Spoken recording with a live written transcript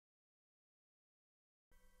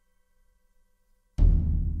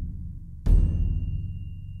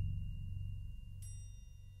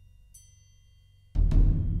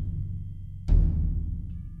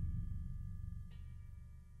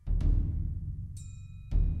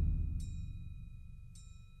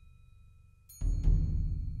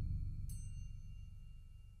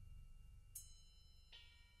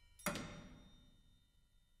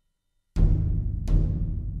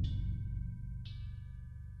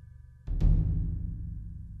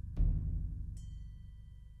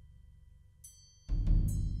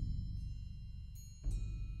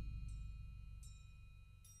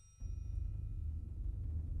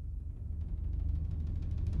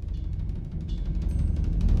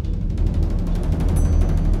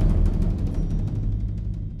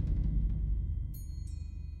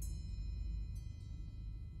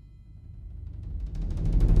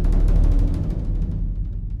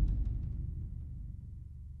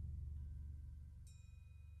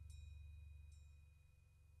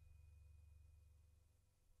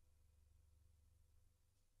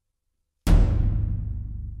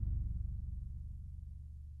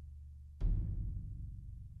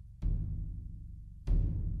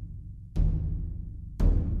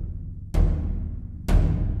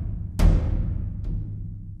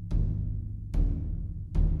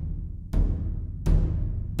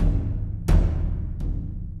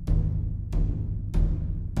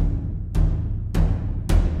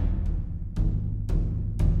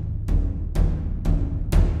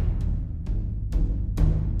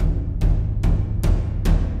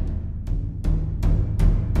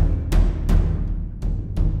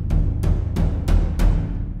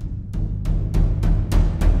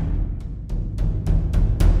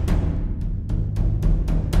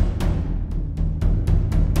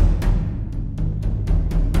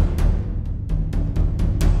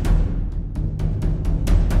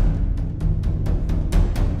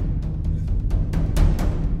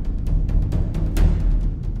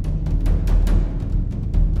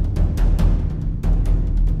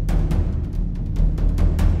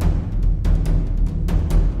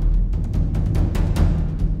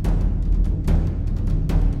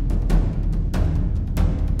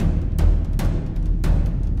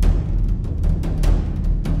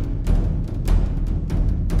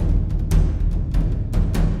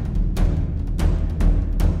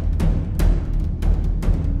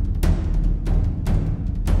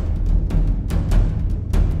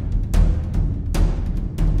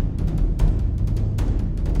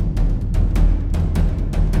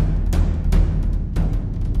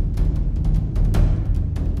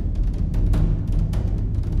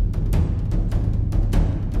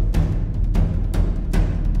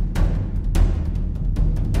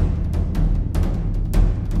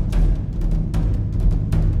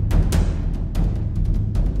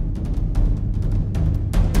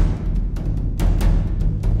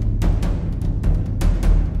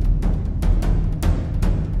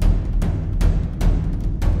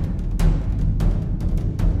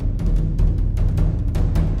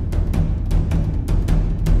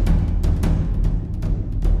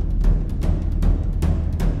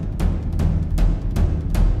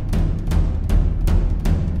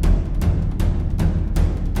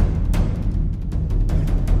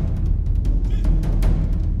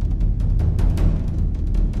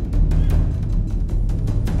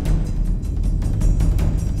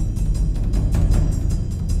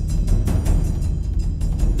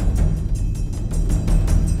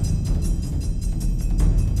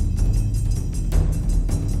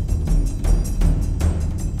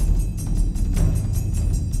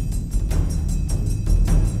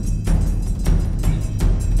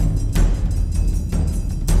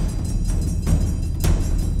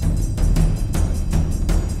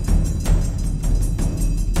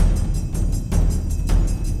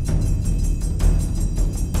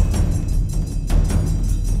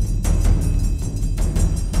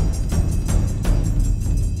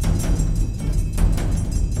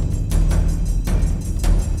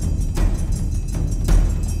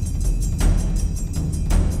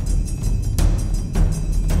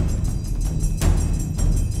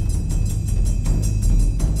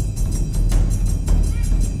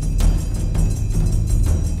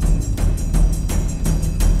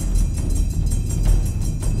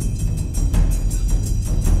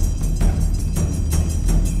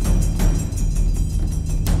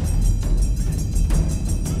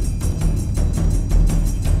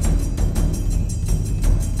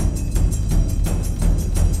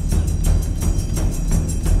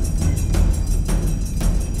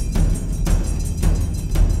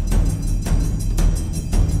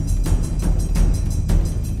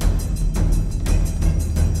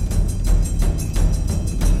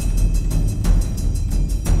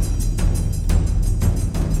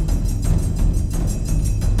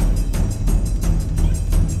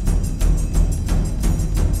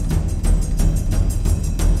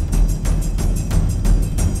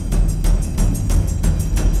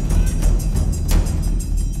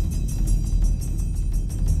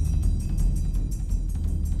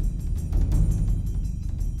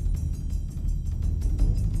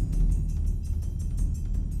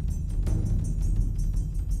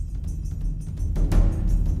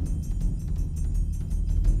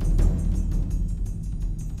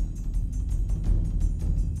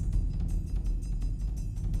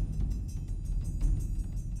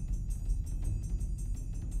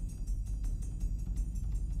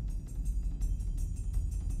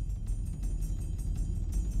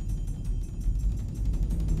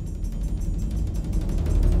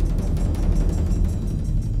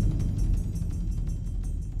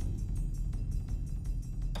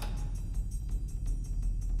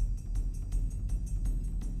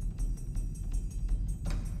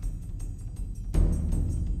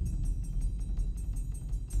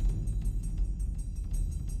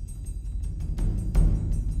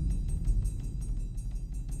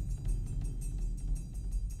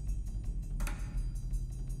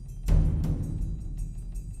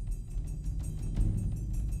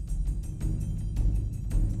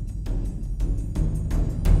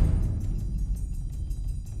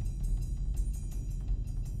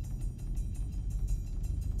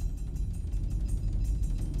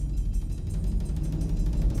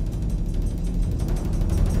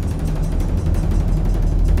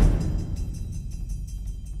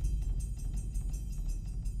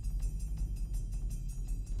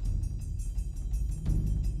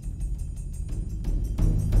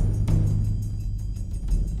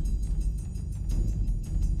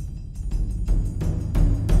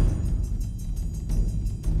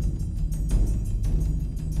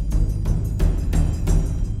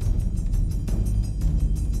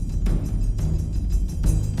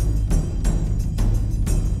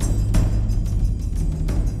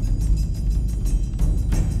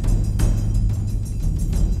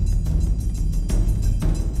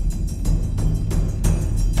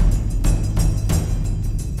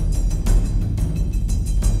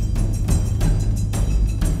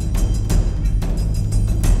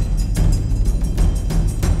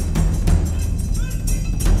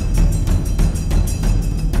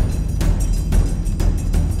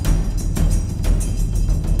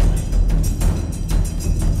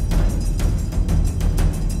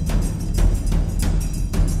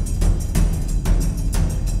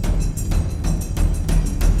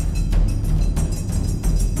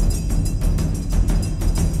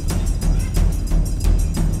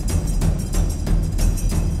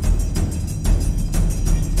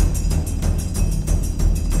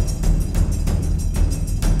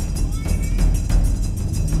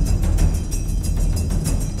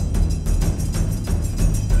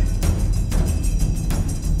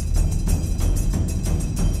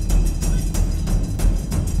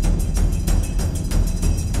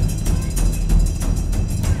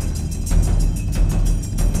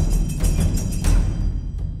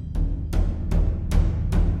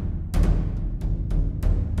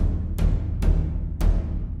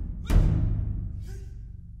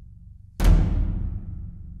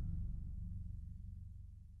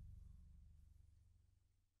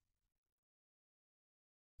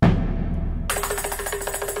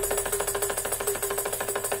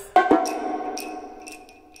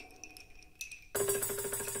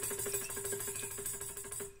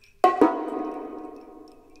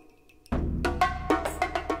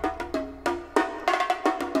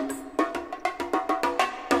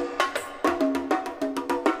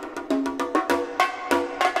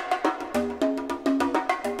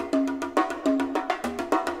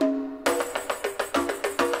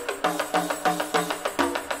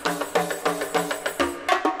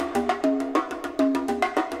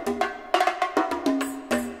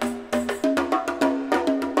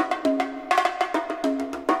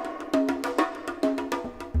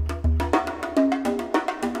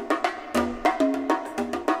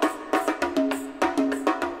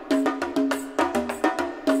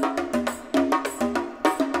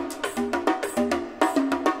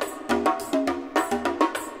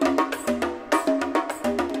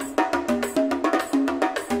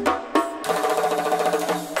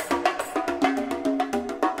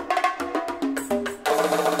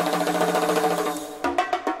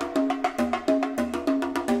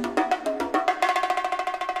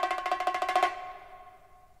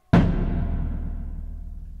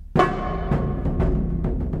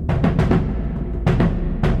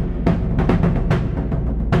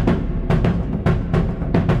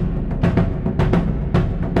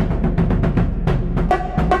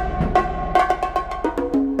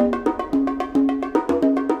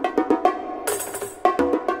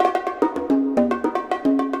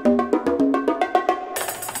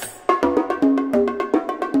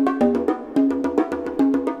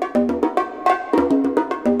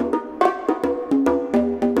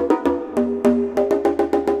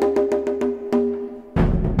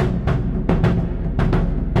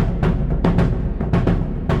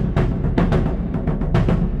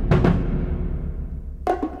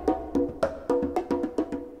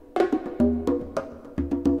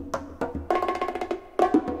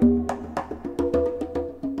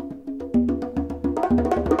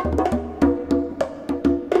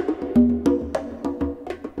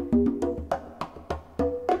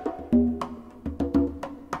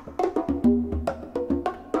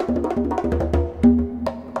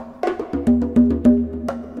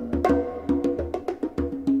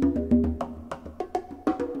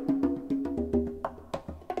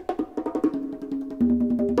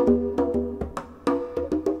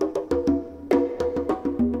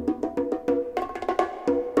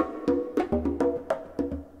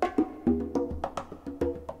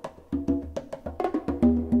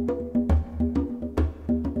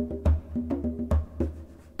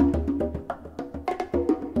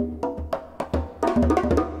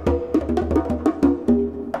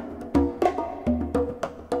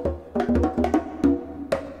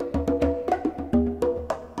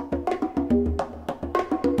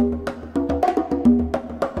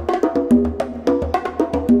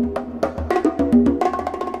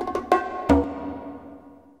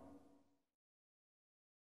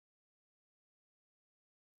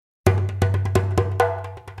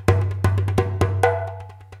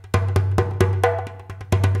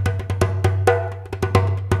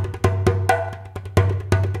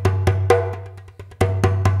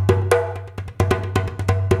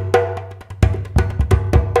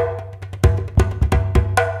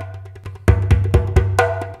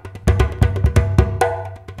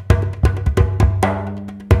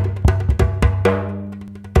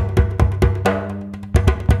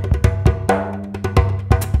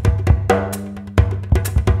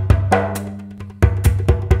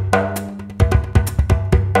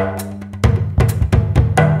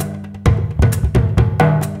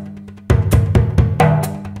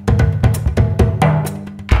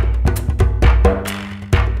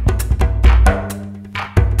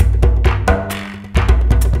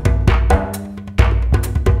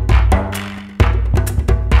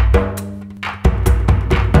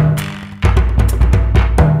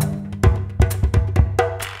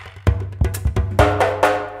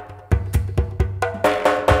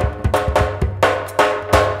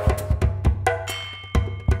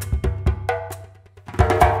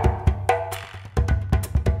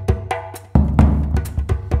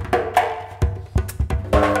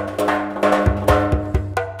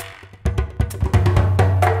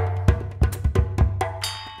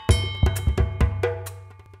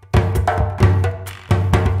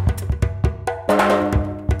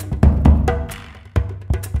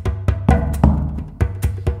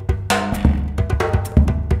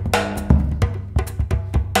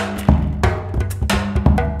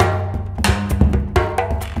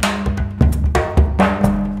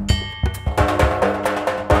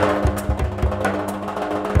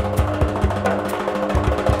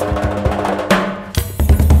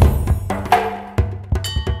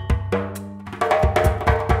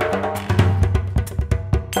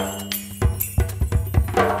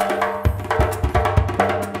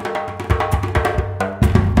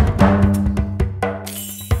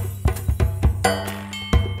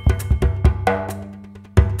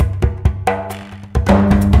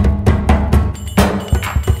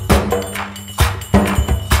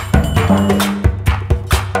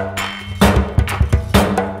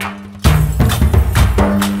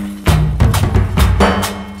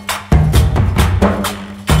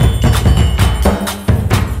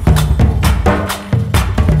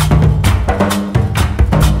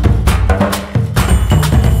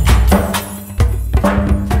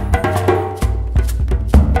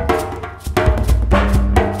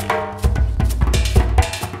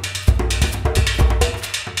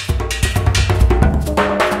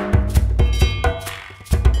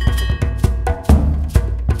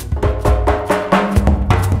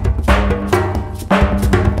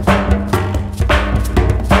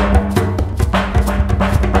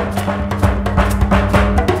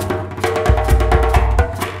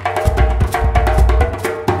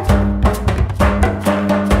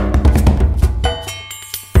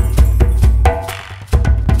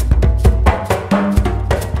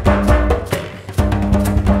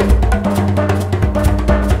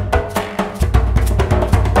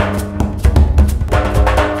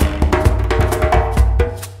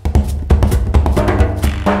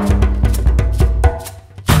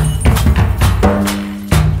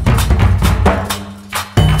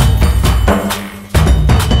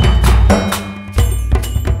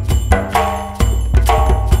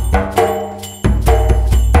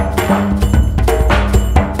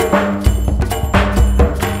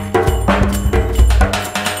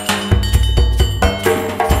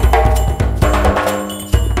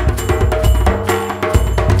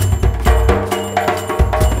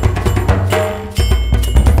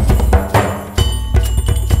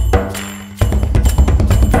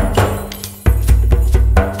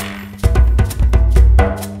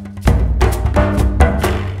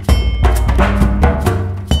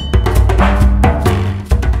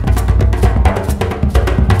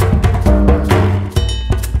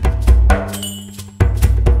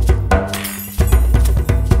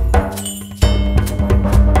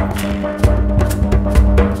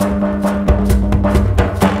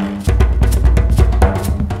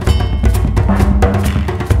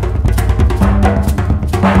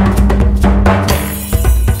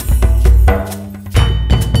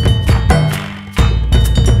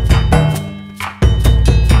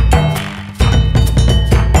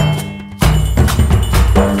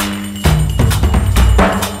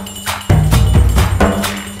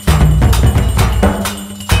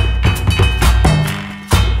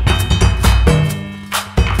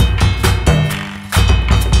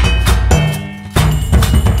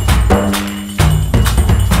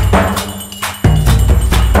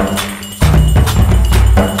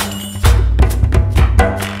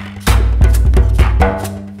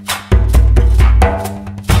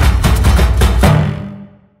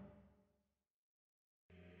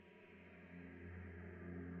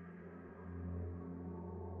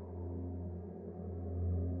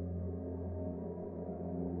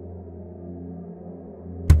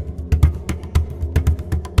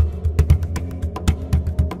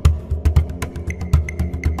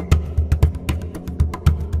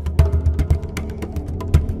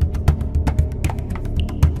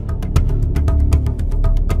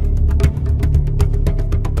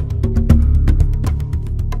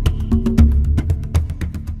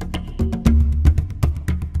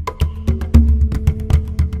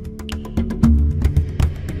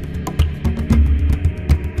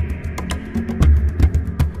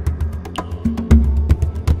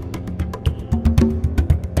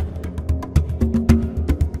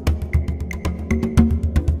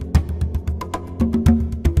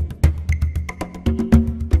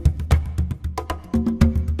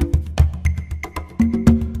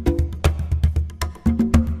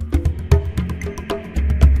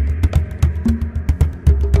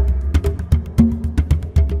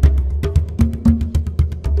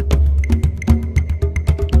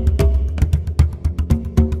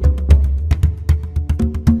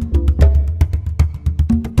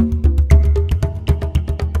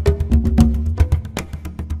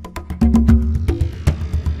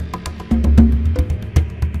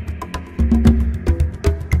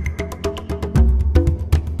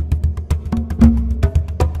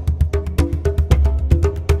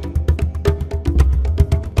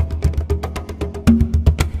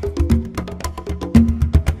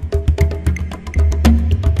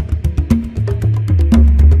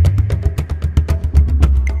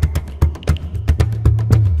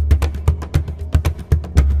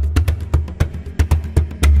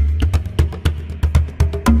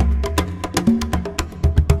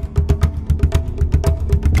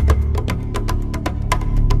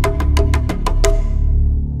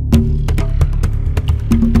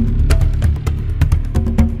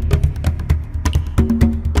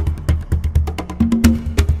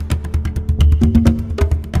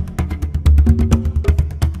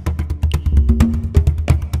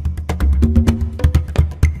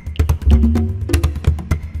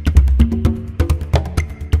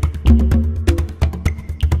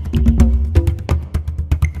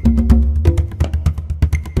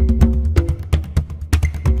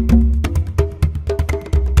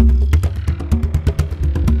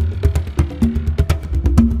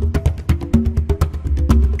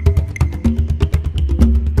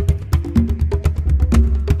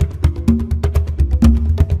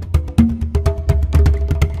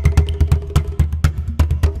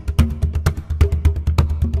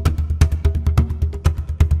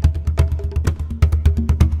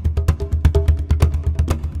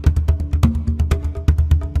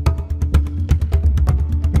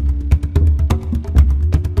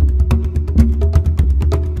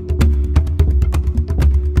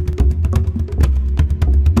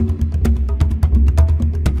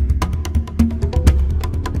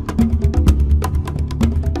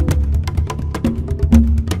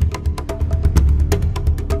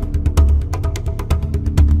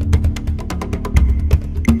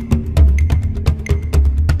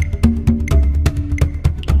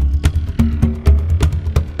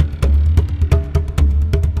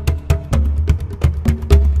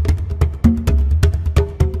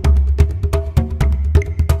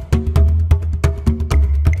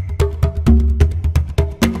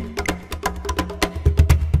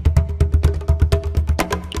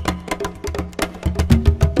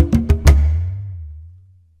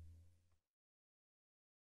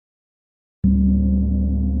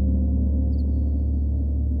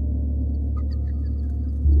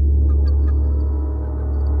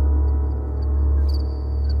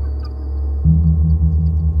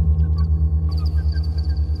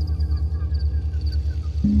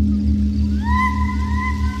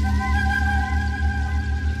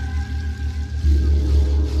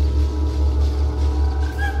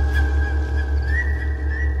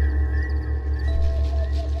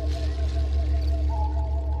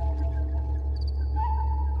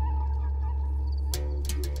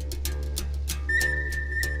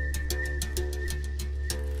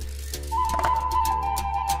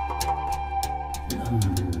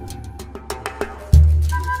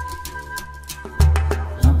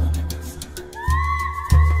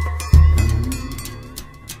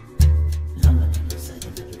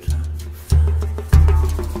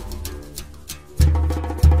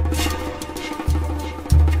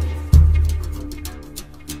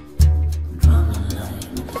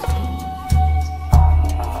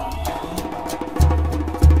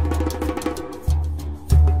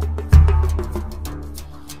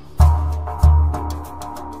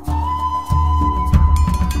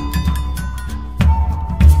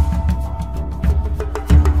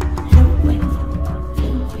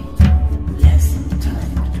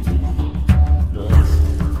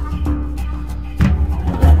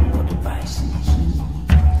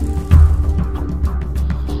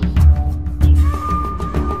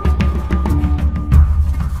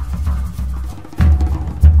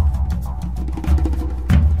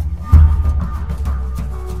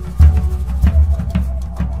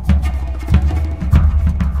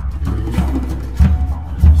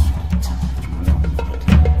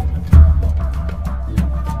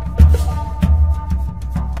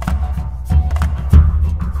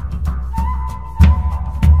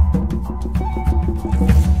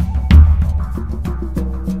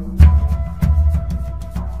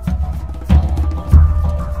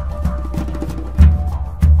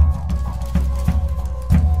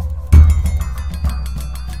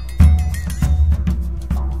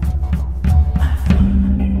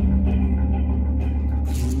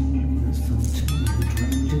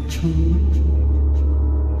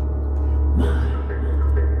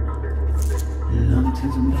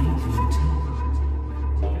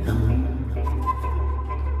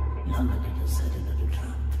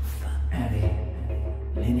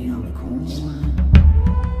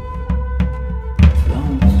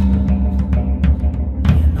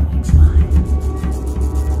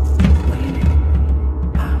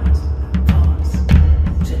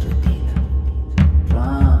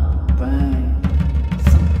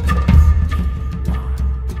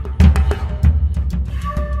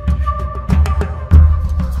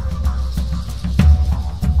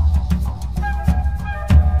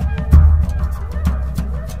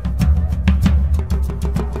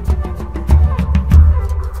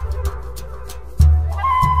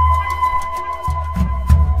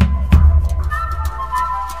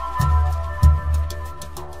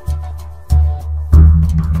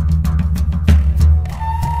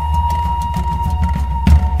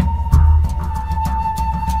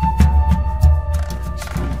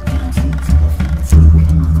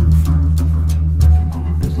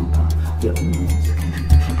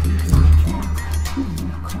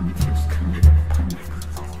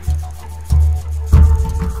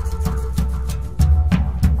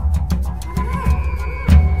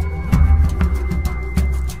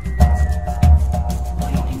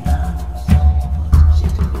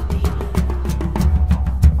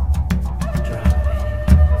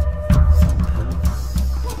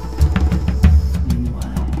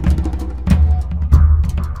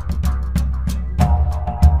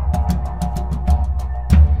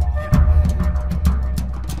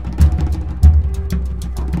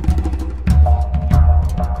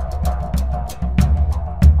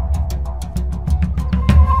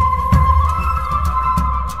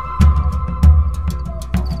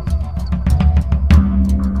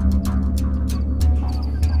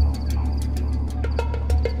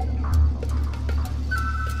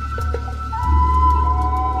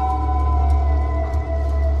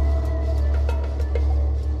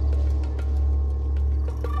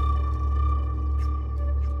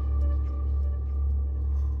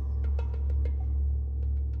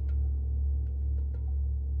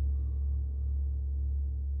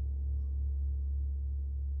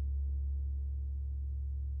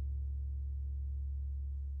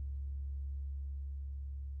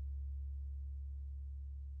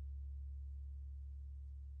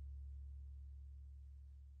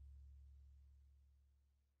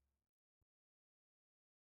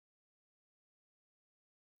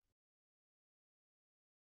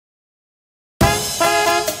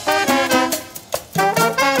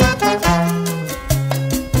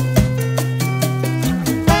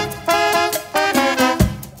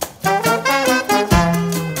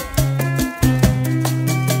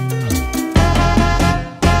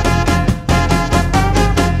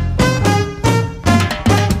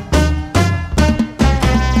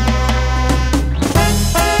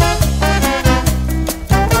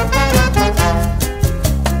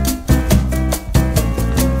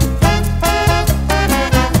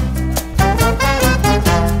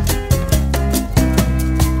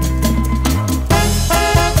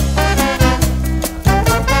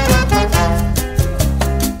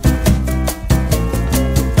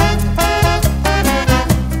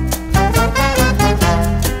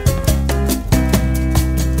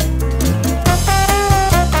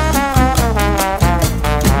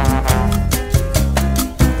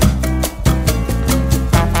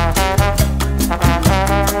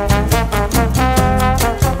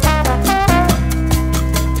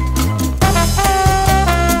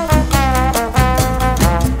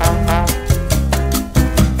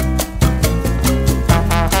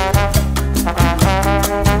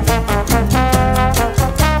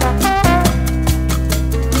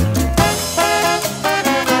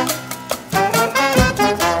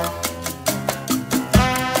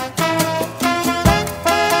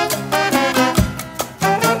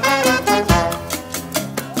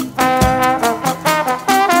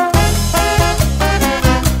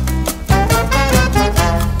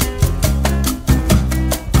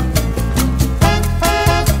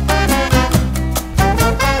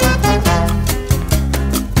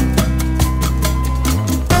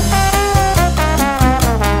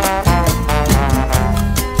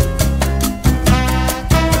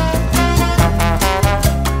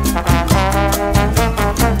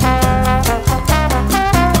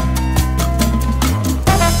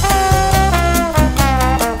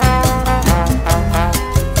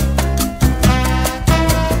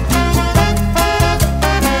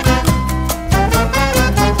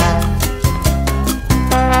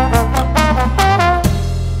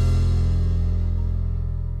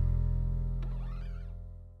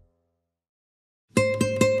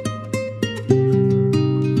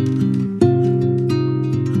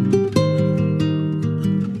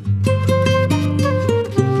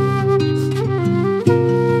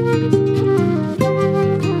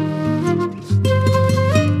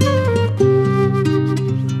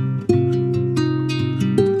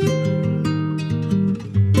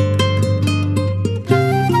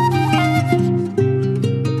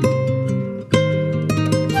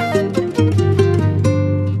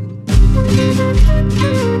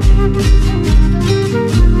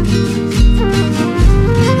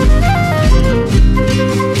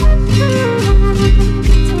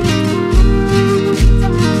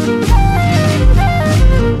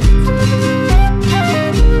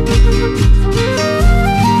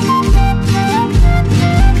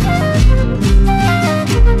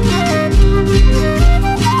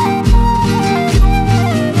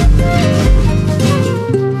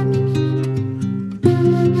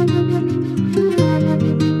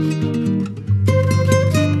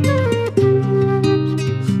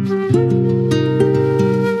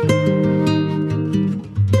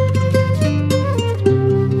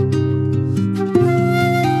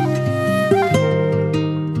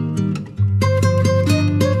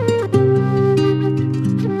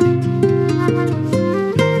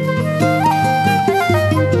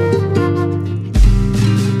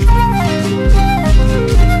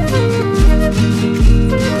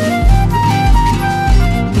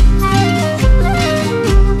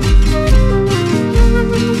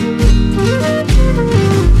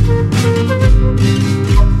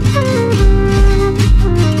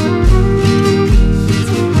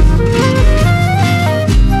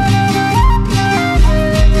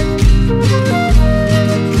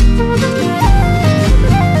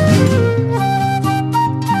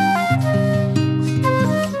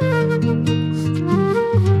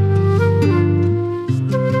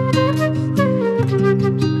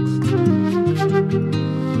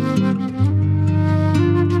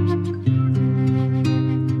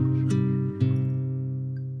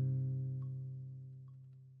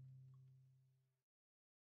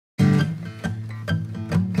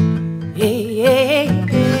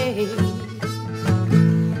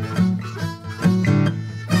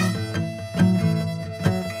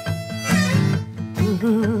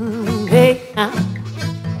Hey, oh,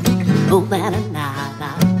 na na na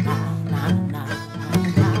na na na.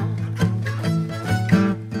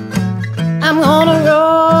 I'm gonna roll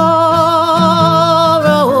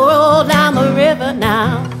down the river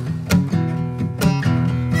now,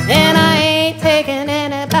 and I ain't taking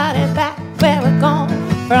anybody back where we're going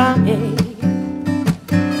from here.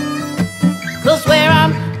 'Cause where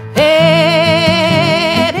I'm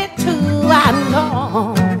headed to, I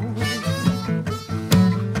know.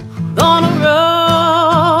 Gonna roll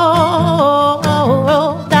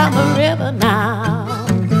down the river now.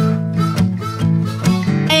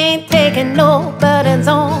 Ain't taking no burdens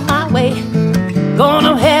on my way.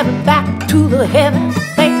 Gonna head back to the heaven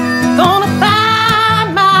place. Gonna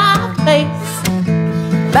find my place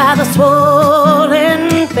by the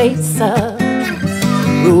swollen face of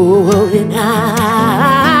rolling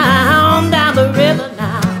down the river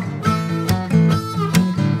now.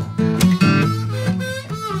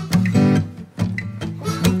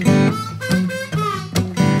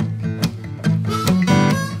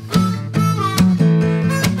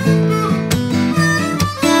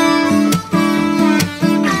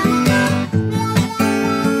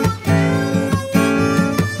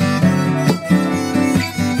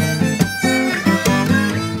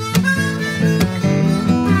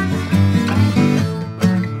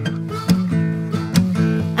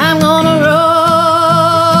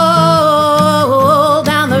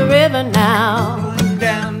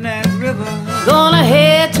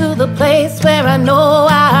 Where I know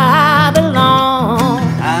I belong.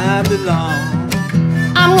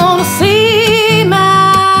 I'm gonna see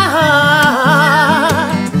my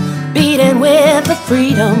heart beating with the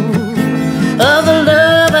freedom of the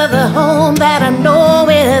love of the home that I know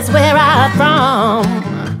is where I'm from.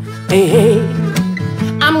 Hey, hey,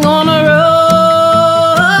 I'm gonna roll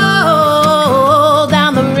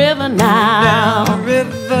down the river now.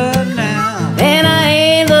 And I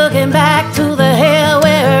ain't looking back to the hell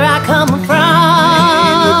where I come from.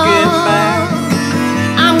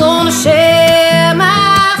 I'm gonna share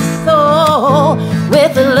my soul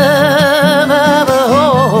with the love of a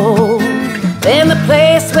home. In the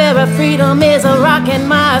place where a freedom is a rocking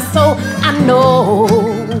my soul, I know.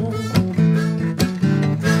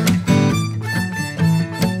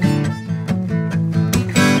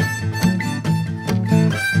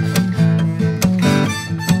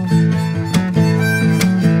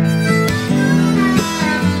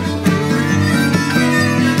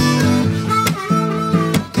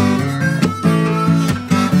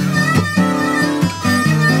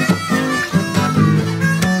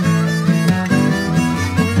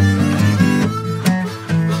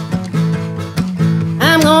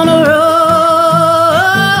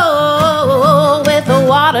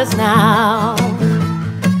 Now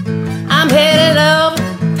I'm headed up,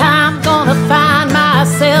 time gonna find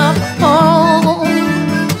myself home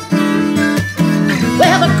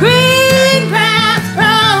where the green grass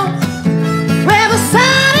grows, where the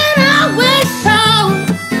sun always shows,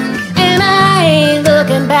 and I ain't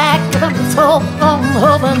looking back, 'cause I'm so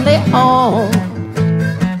hoping they're home.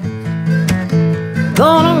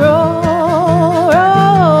 Gonna roll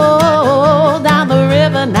down the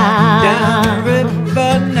river now.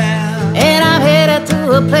 And I'm headed to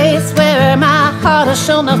a place where my heart has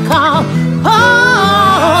shown a call. Oh,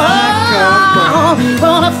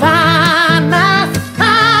 gonna find my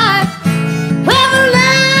spot where the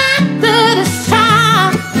light that is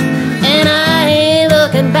shine. And I ain't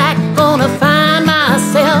looking back, gonna find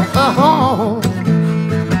myself a home.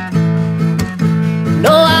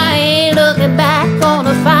 No, I ain't looking back,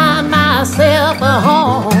 gonna find myself a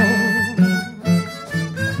home.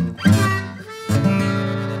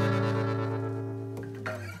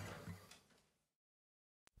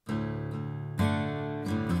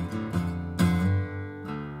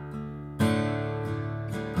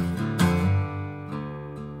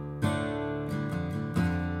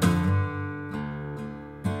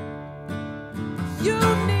 You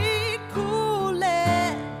need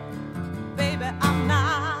cooling, baby, I'm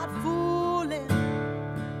not fooling.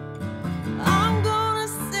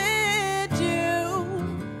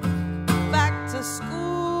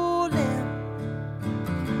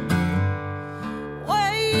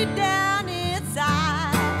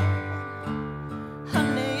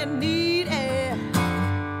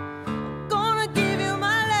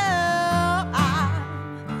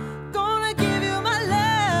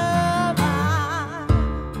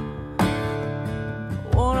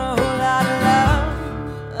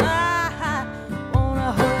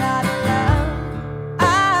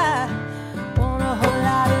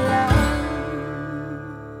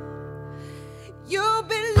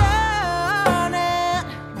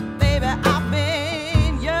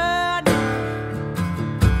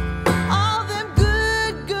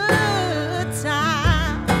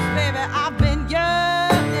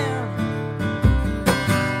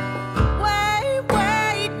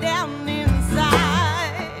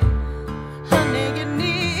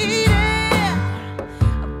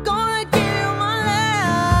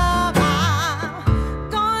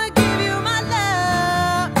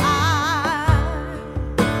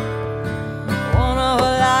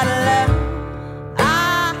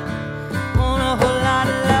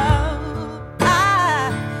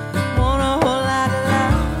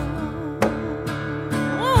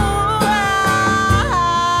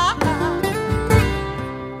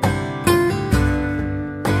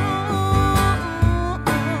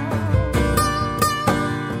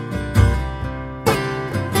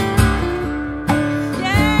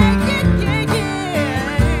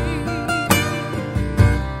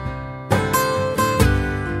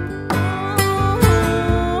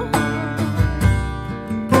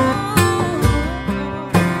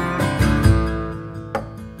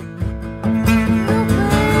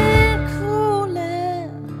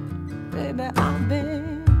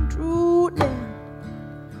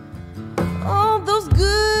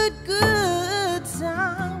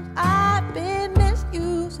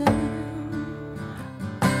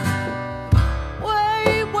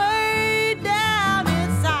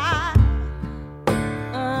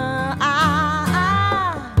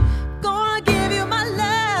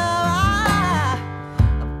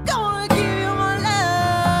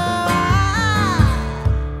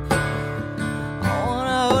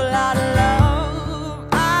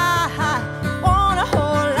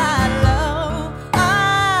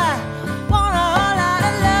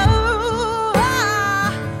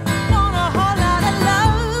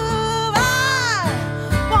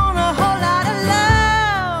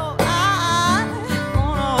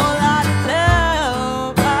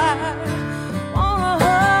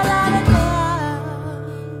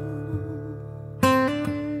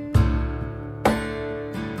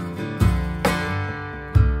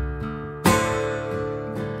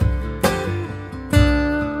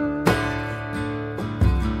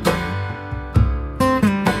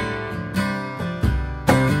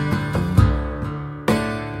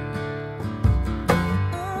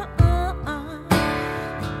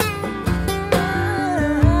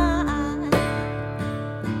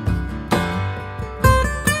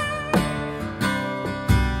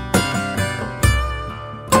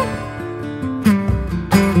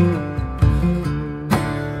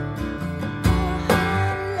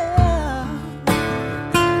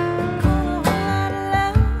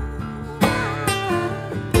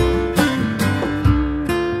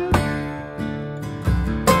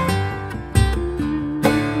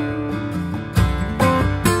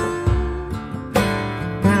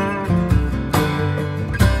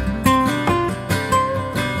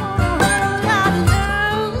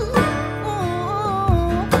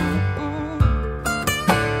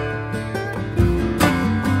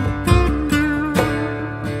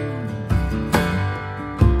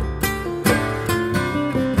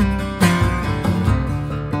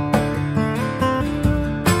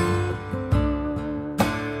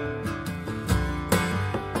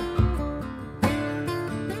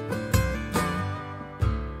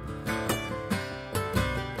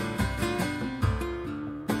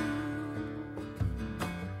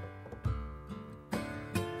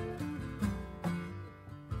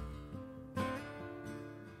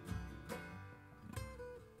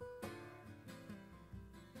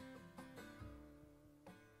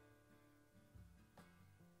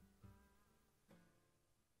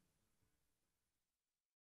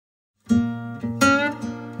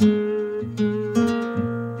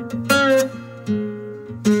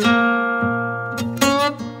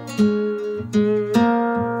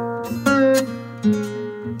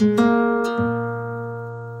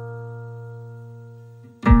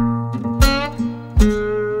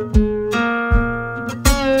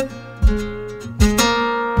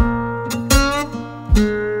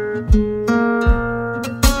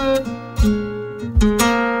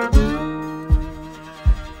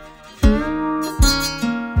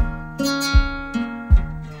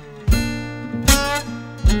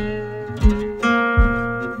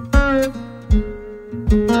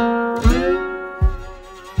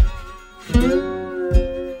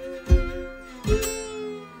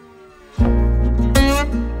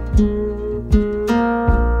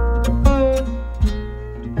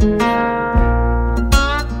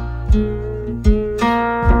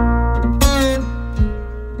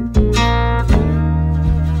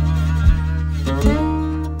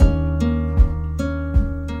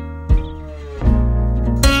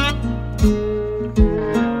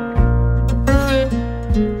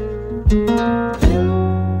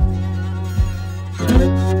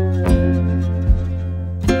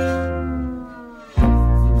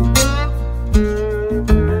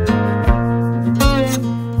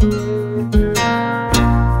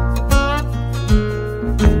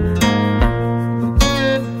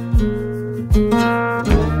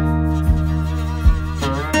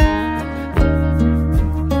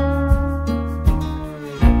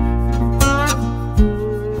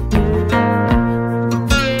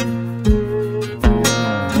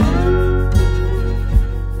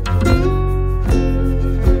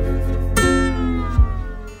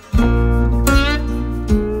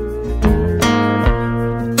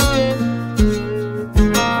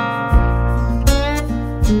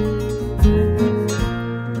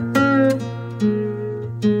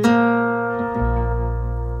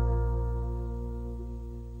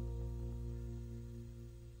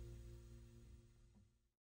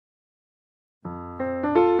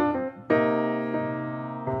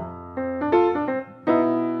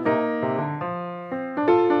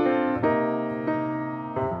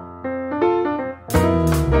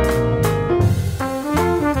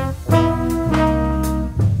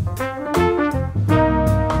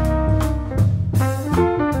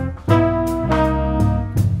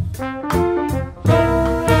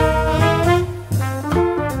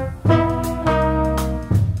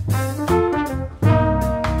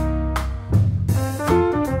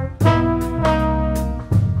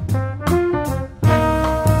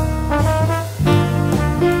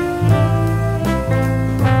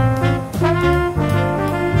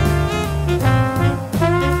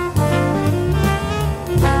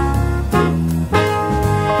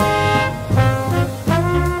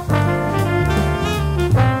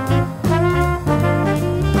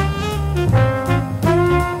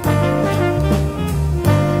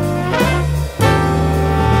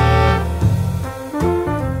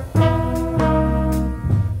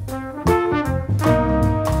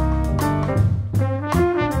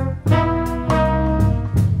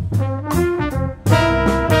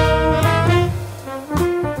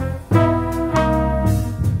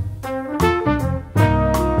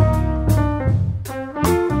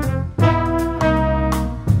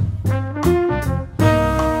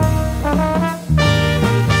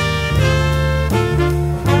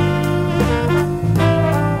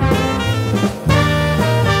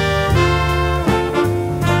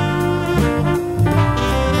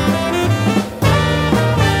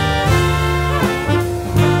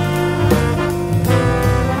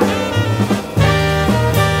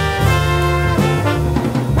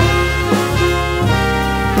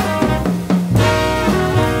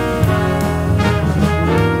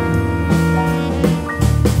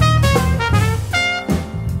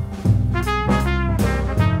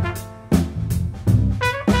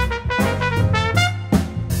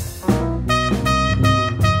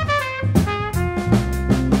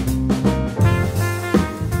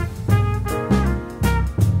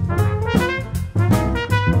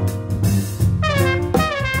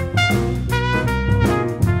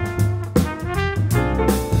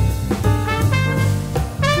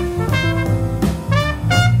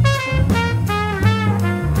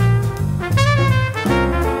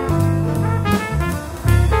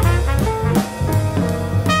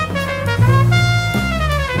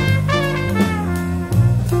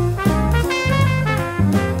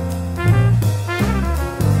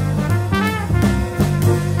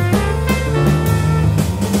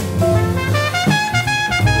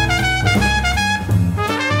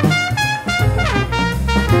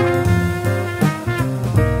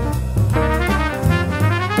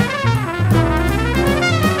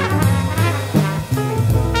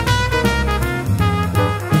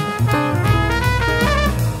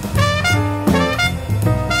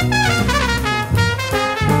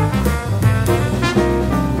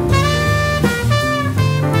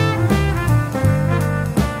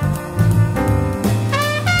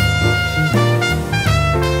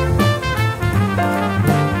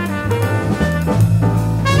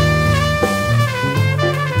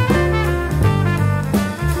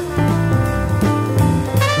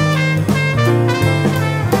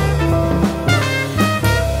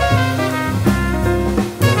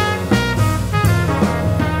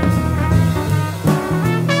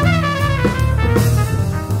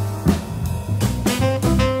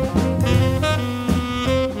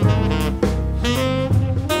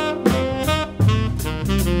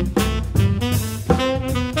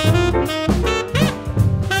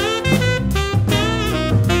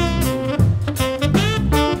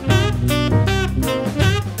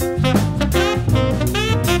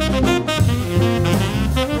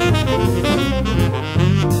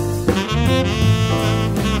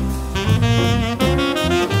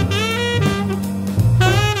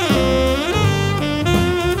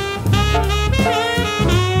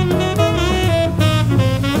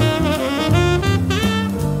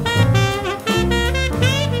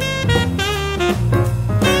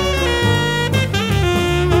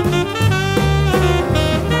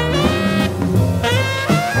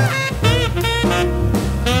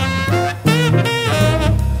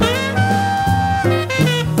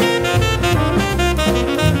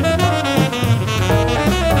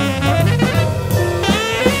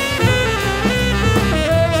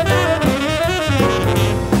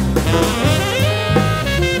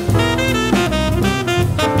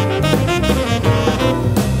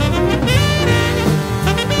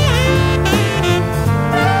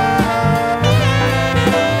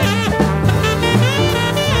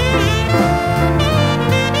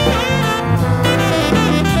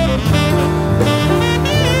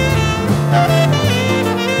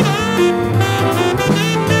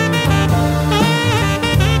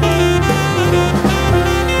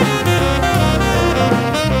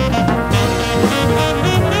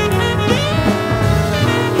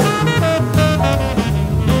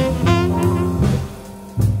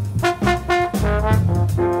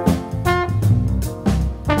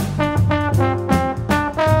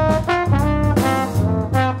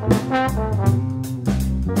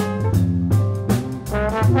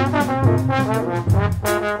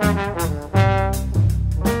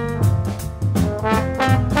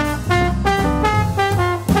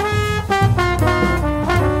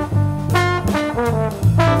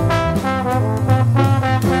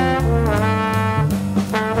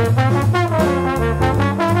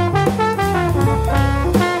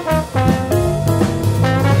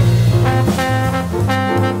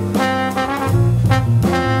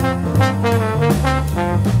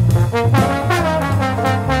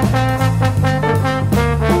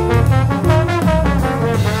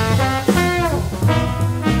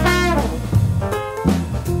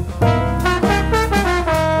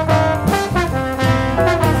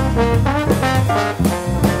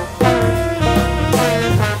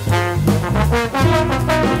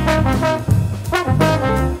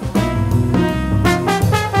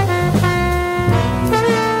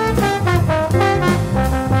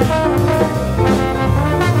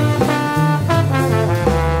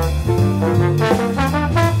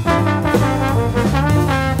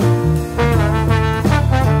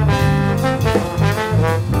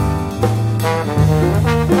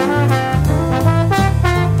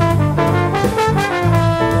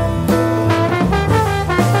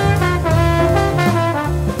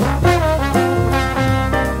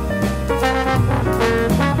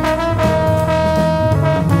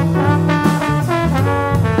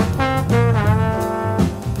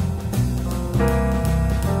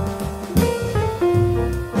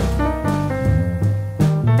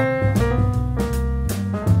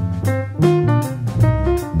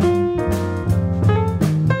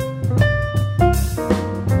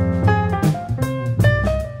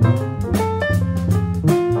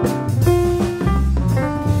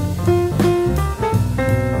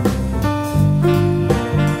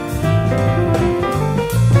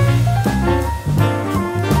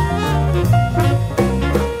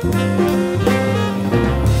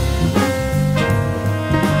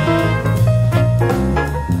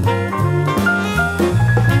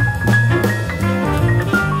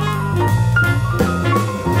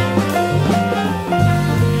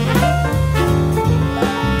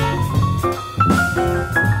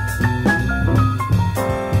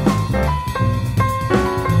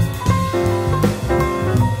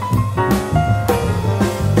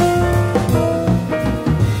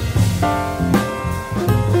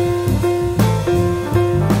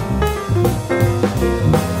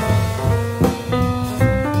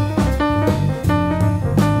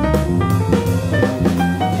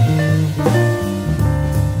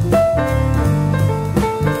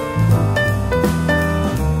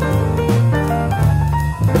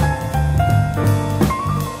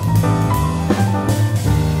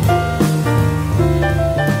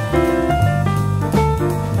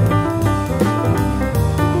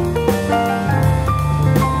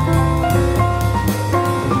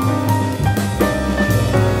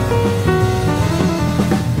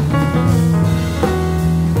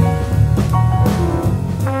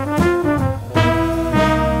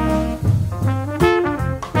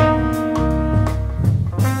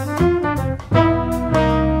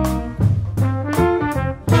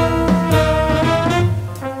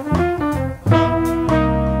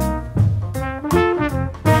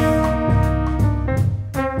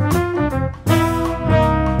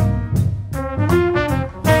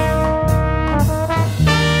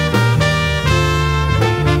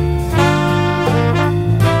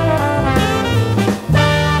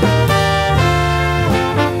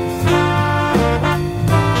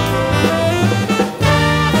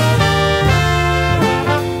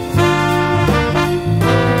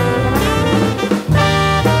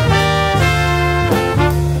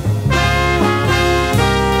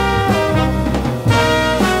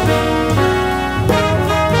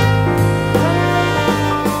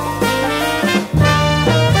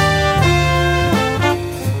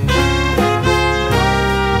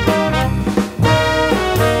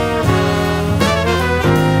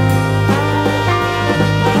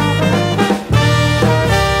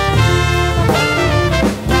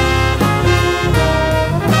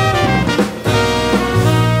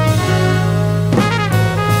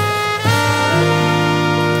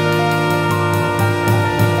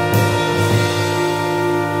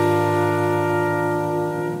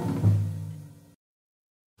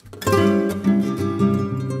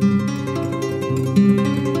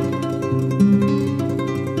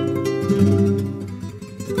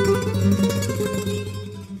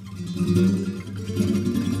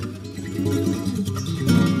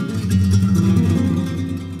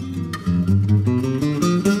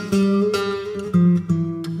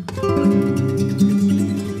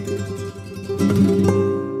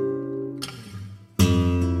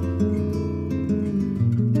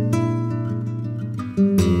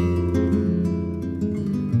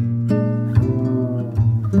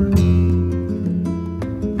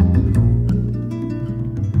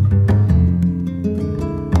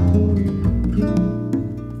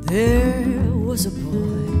 There was a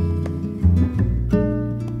boy,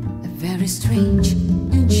 a very strange,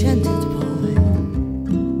 enchanted boy.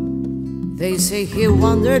 They say he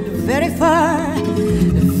wandered very far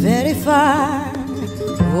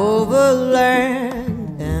over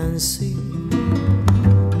land and sea.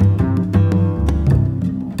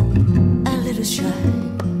 A little shy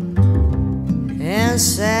and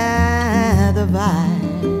sad by,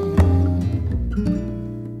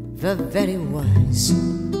 the very wise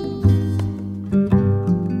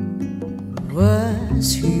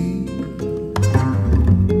was he.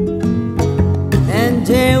 And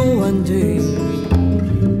then one day,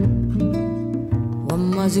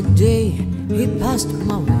 one magic day, he passed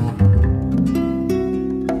my way.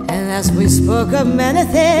 And as we spoke of many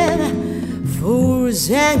things,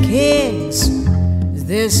 fools and kings,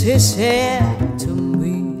 this he said to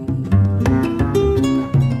me: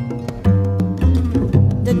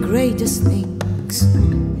 the greatest things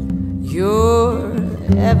you'll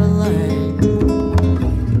ever learn,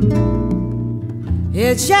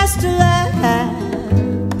 it's just to love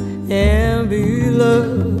and be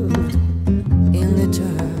loved in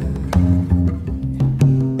return.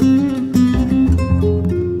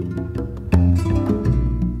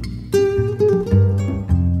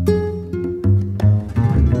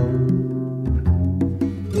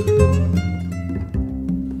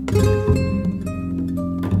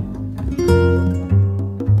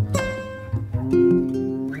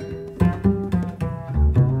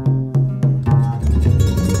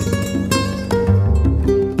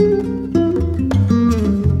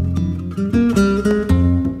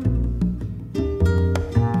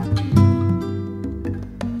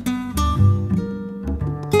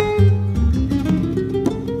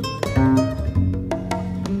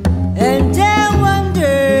 And then one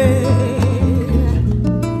day,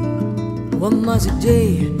 one magic day,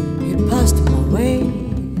 he passed my way.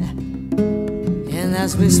 And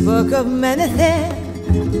as we spoke of many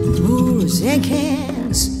things, fools and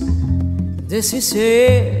kings, this he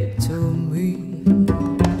said to me: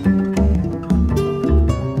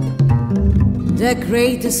 the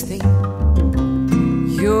greatest thing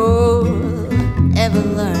you'll ever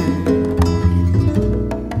learn,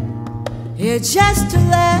 it's just to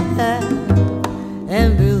love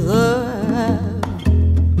and be loved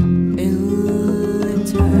in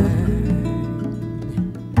return.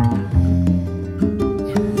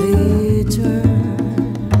 In return.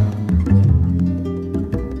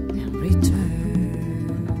 In return.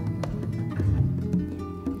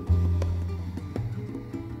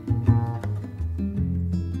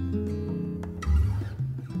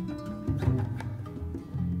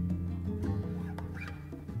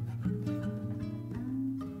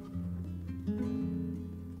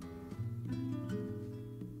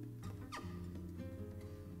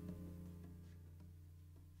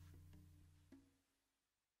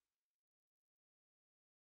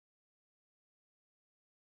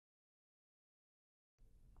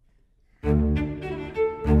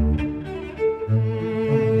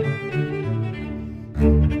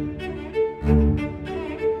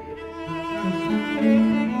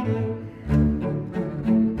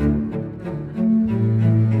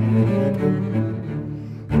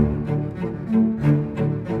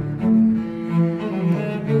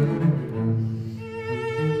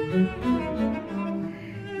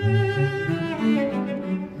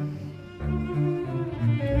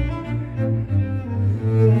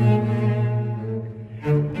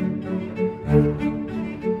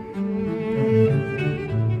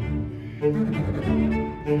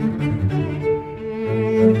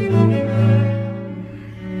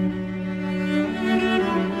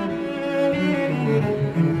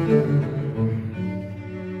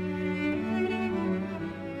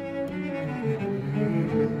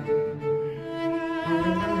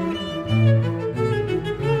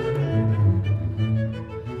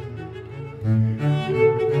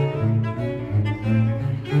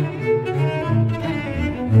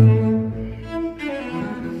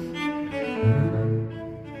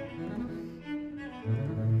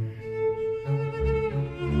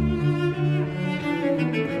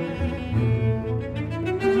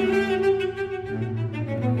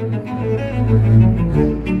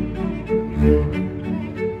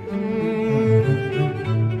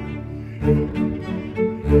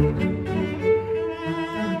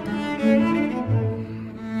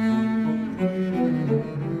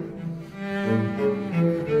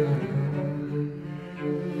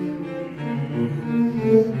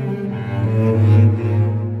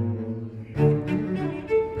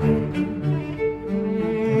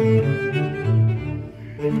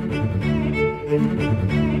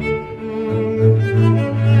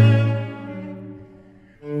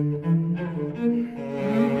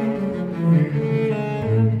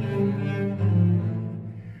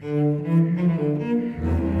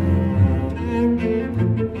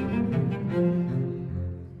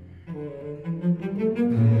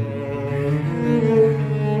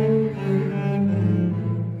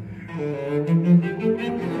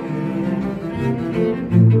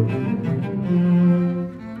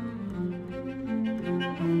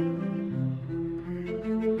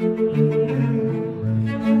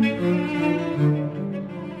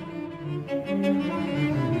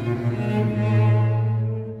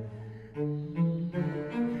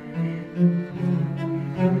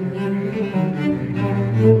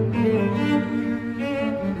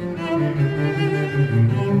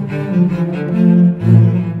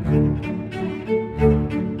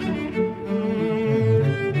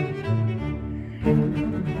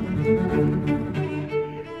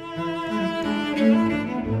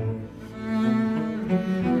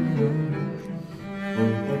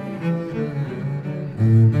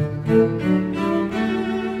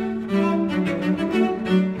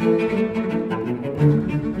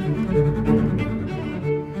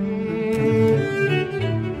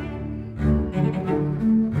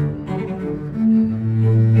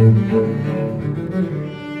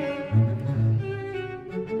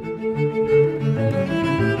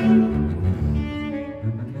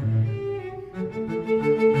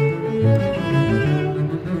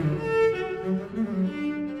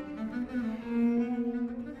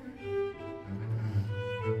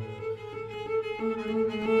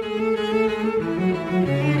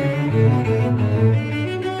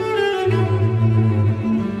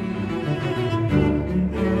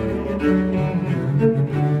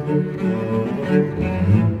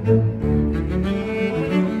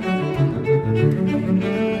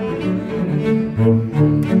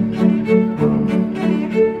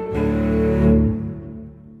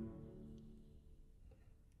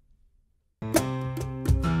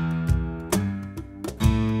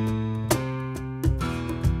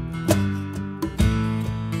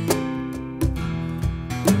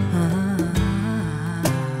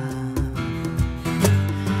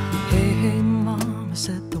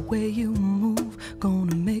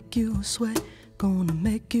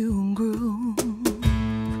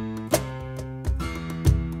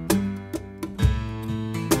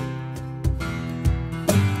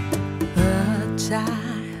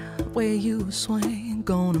 tide where you swing,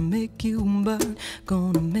 gonna make you burn,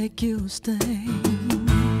 gonna make you sting.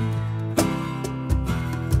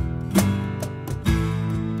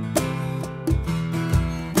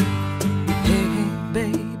 Hey,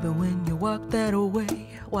 baby, when you walk that away,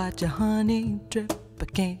 watch your honey drip, I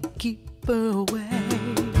can't keep her away.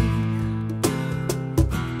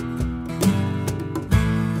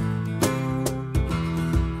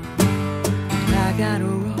 I gotta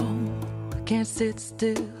roll, can't sit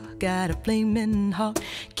still, got a flaming heart,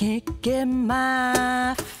 can't get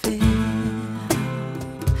my fill.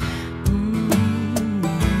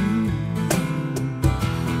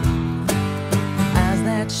 Eyes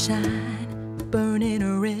that shine,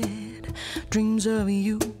 burning red, dreams of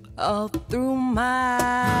you all through my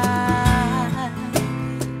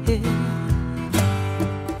head.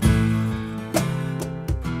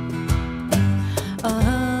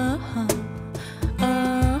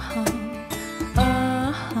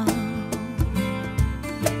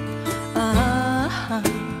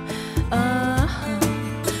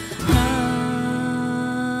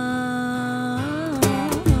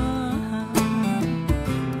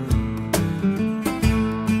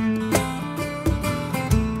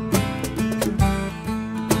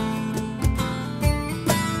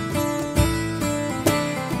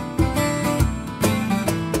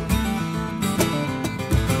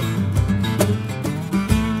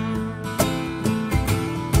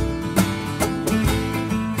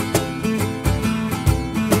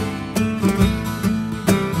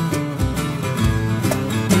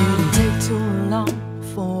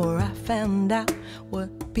 Found out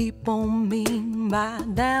what people mean by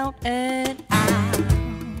down and out.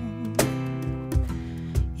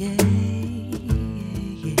 Yeah,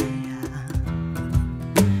 yeah.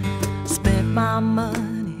 Spent my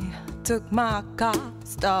money, took my car,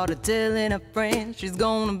 started telling a friend she's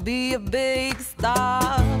gonna be a big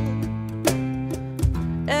star.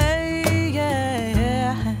 Hey,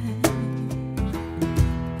 yeah.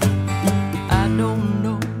 I don't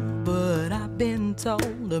know, but I've been told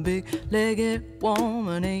a big-legged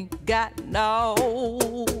woman ain't got no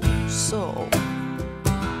soul.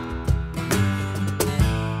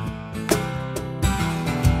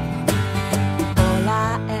 All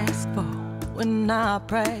I ask for when I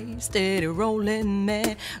pray, steady rolling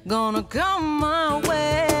man, gonna come my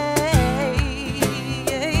way.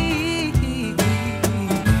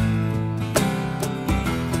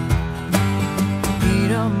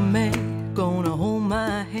 Need a man, gonna hold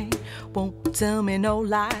my hand, won't tell me no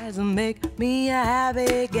lies and make me a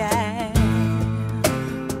happy guy.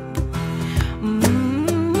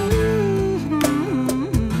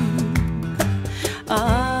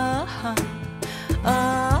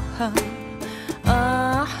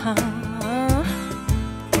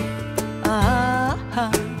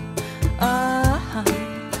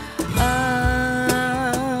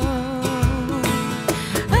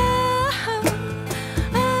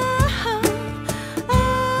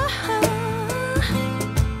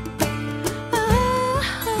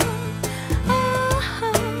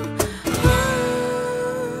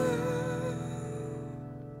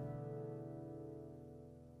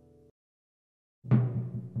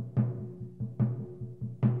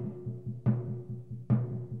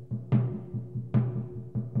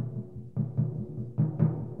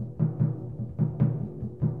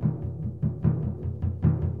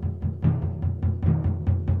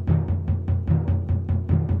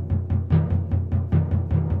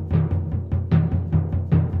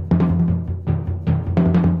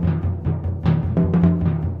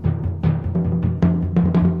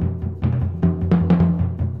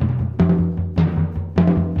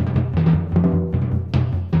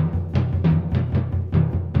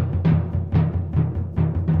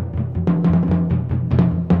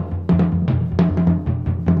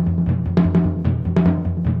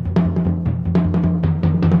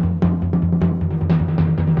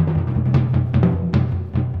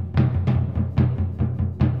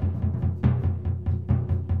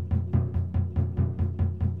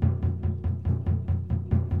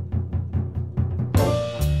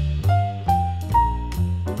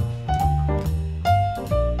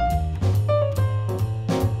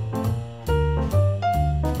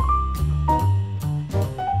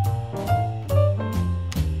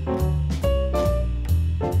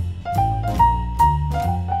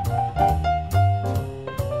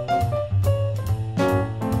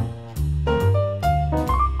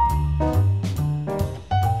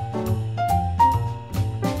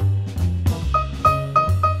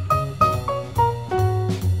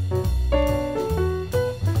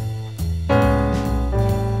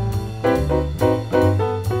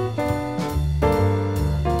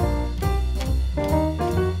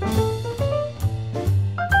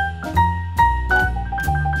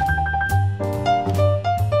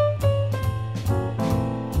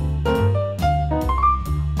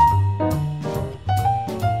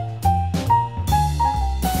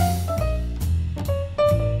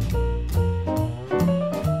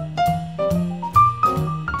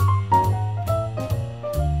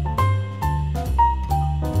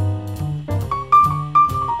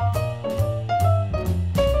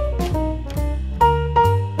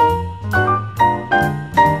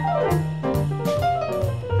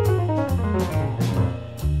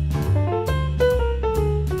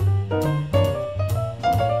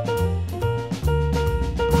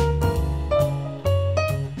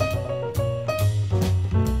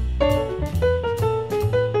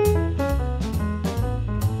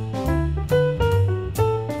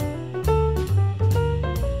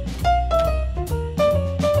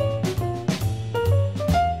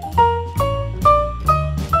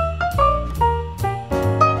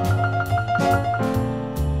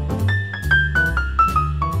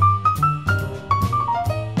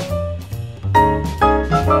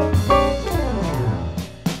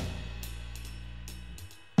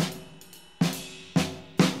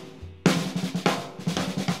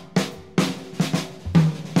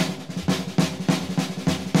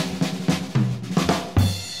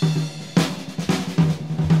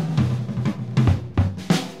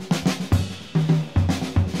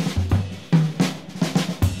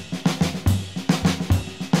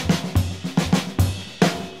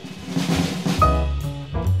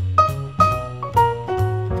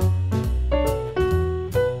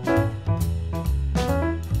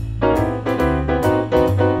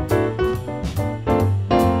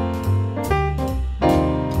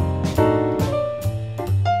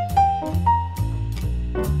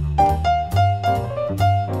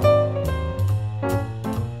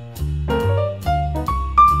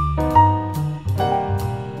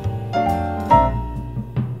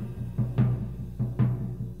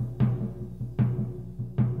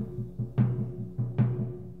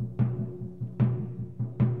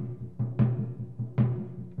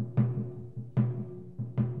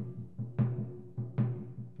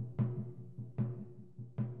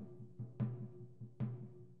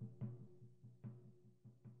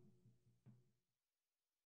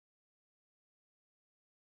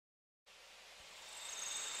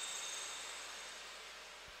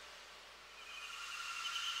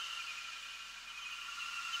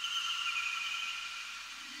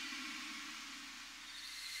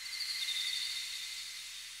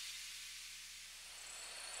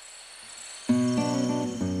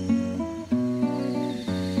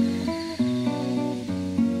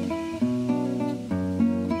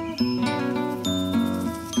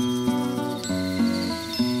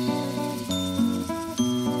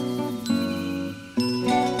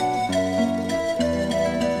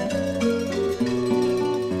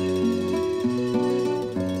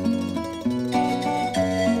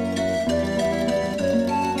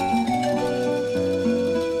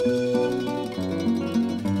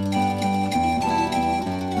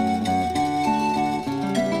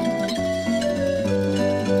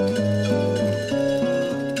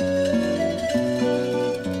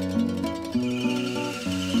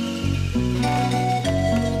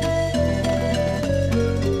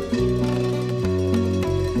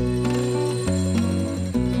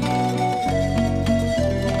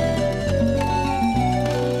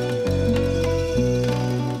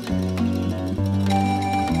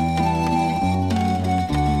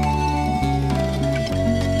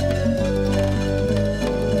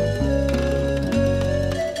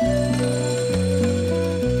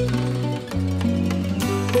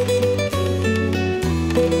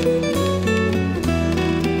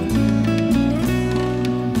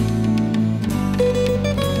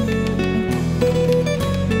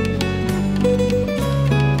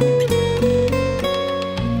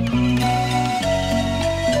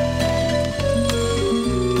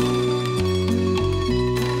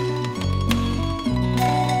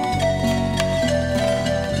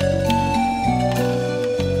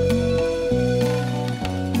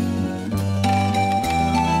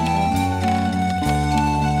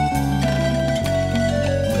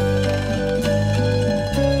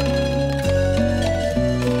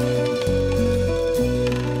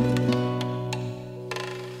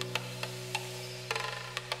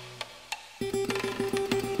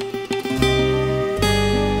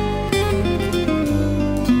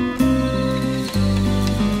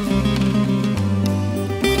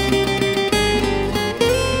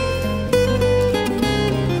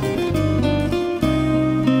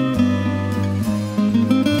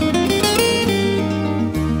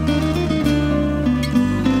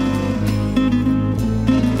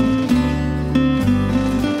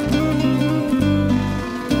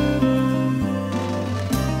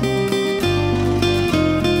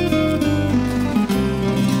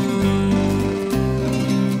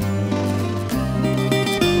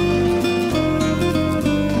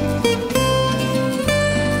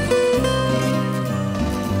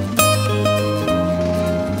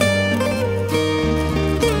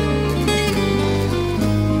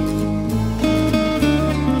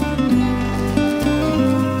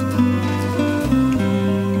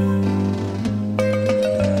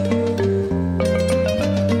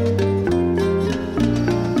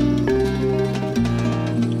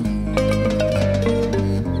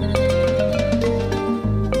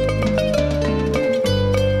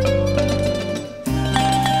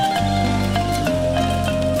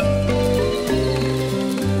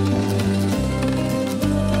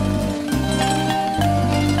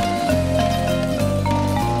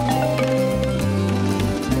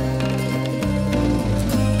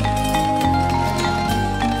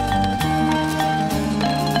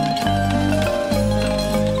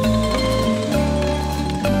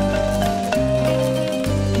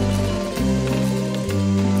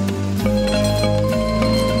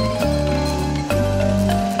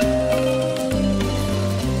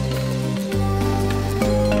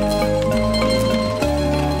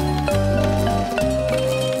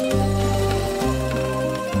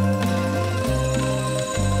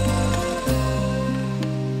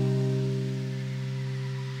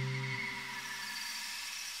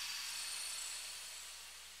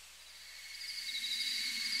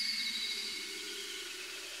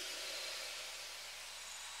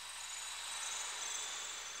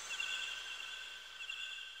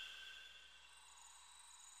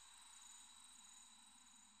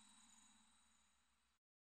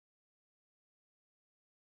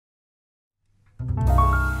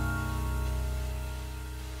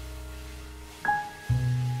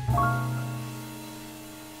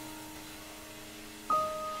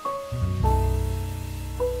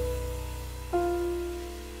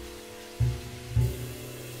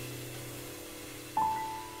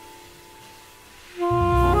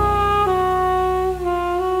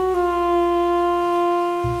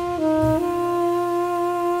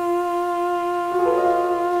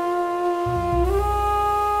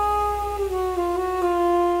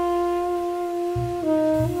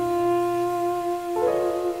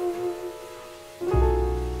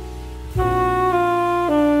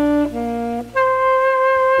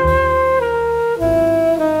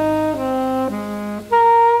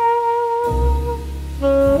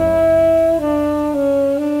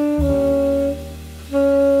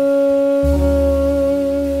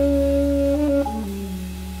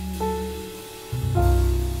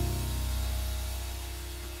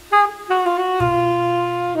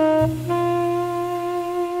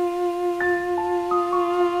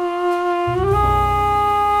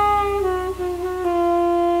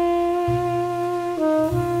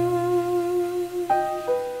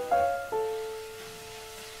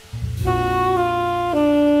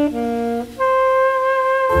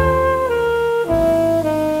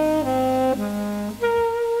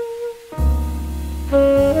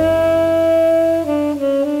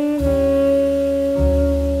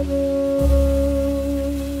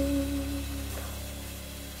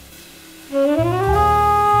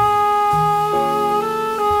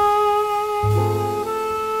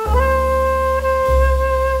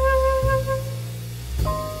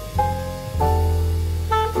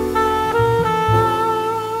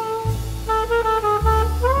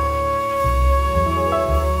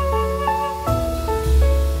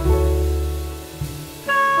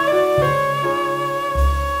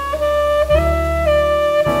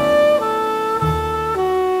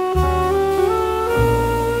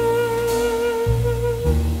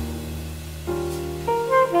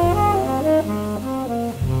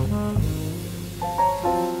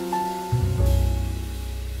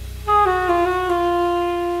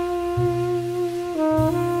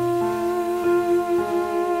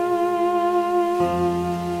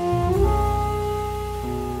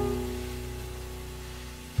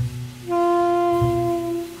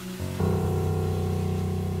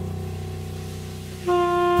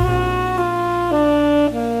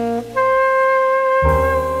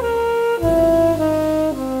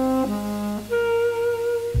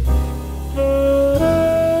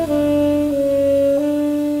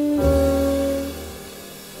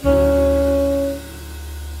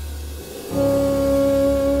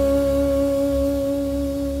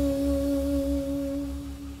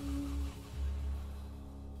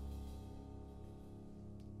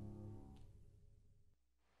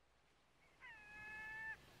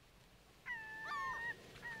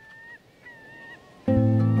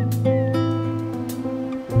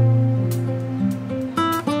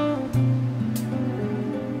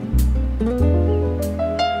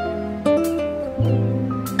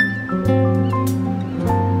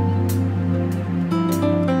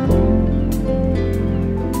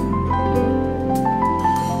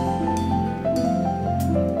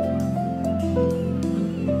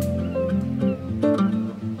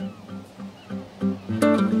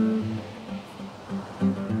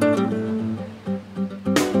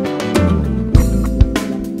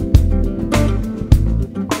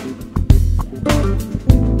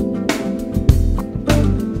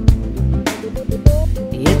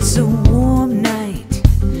 It's a warm night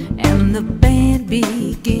and the band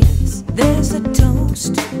begins. There's a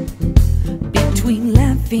toast between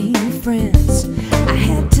laughing friends. I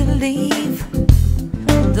had to leave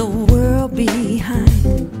the world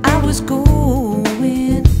behind. I was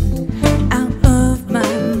going out of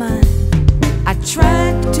my mind. I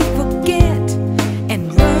tried to forget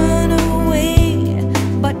and run away,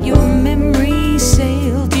 but your memory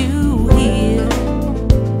sailed you here.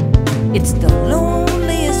 It's the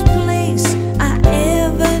loneliest place I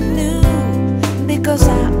ever knew, because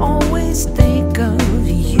I always think of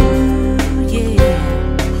you, yeah.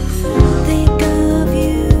 Think of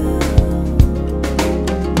you.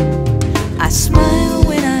 I smile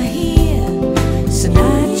when I hear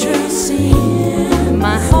Sinatra sing.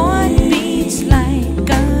 My heart beats like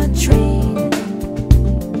a train.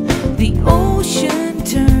 The ocean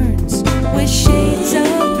turns with shades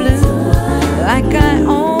of blue, like I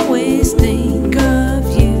always think of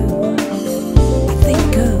you. I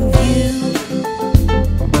think of you.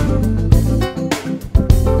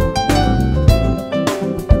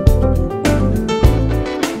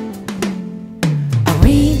 A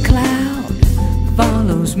rain cloud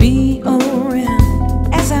follows me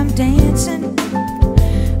around as I'm dancing.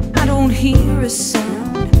 I don't hear a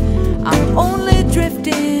sound. I'm only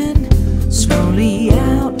drifting slowly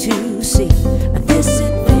out to sea. This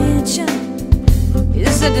adventure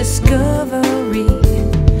is a discovery.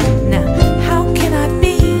 Now, how can I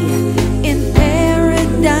be in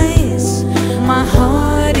paradise? My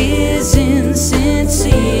heart is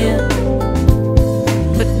insincere.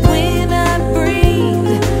 But when I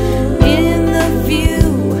breathe in the view,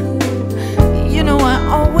 you know I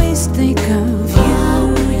always think of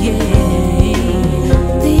you, yeah.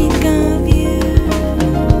 Think of you.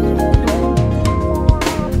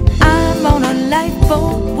 I'm on a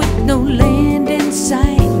lifeboat with no land in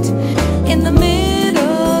sight, in the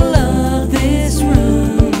middle of this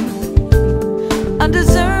room. A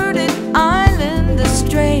deserted island, a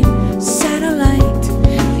stray satellite.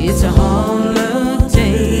 It's a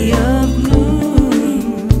holiday of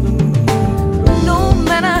gloom. No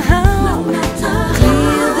matter how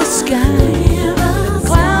clear the sky, the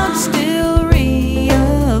clouds still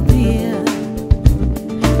reappear.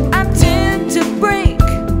 I tend to break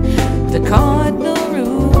the cardinal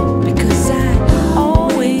rule, because I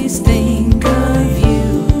always think of you.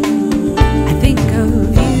 I think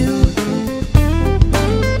of you.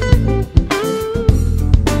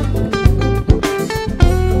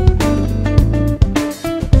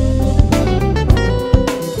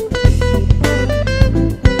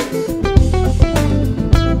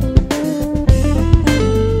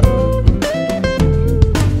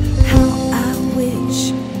 How I wish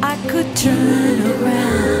I could turn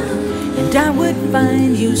around and I would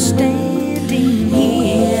find you standing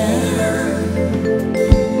here.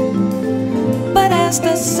 But as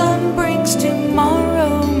the sun breaks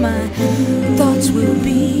tomorrow, my thoughts will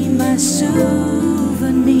be my souvenirs.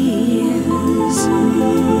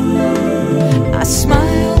 I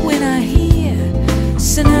smile when I hear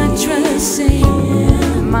Sinatra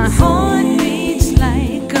sing. My heart beats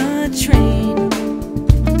like a train.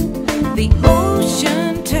 The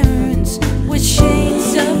ocean turns with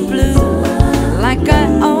shades of blue, like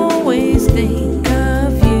I always think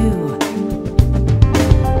of you.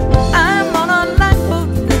 I'm on a lifeboat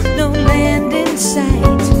with no land in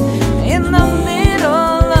sight, in the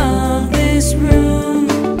middle of this room.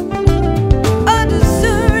 A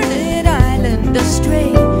deserted island, a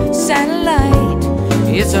stray satellite.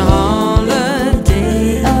 It's a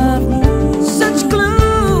holiday of such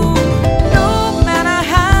gloom. No matter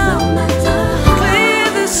how clear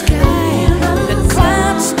the sky, the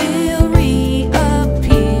clouds still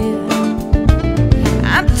reappear.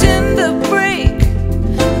 I tend to break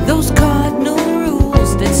those cardinal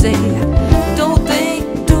rules that say, don't think,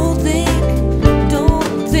 don't think,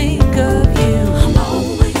 don't think of you. I'm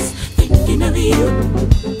always thinking of you.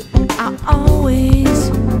 I always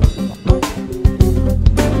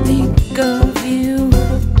think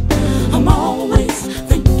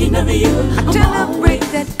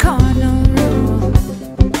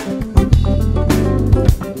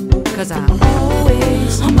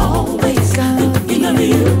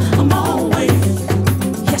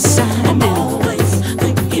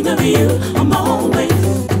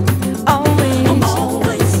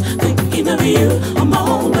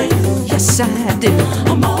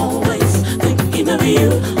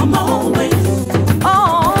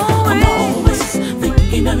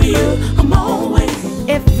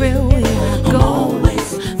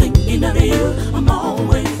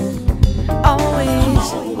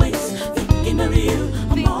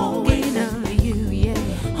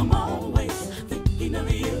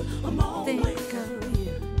think of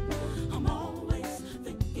you. I'm always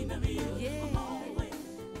thinking of you. Yeah.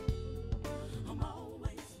 I'm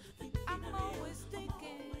always thinking I'm of you. always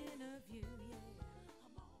thinking of you. Yeah.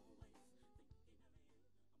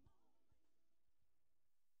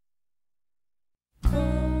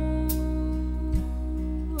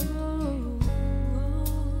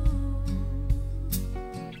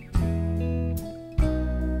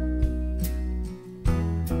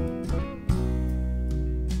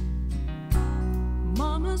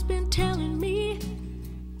 Mama's been telling me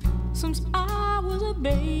since I was a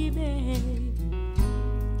baby,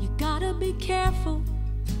 you gotta be careful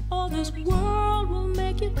or this world will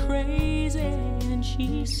make you crazy. And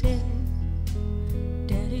she said,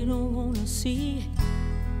 Daddy don't wanna see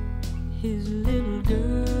his little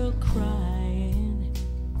girl crying.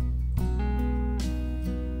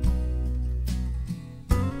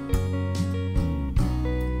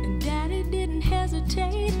 And Daddy didn't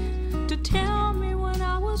hesitate to tell me when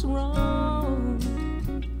I was wrong.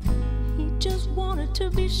 He just wanted to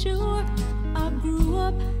be sure I grew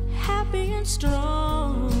up happy and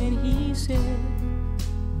strong. And he said,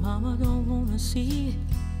 Mama don't wanna see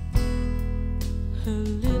her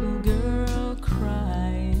little girl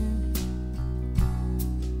crying.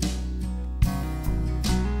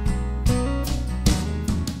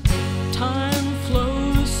 Time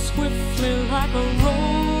flows swiftly like a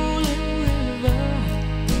rolling river.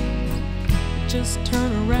 Just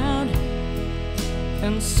turn around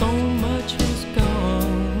and so much is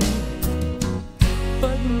gone.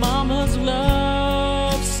 But Mama's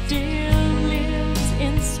love still lives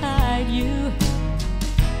inside you,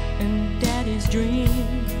 and Daddy's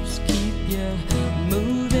dreams keep you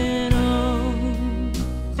moving on.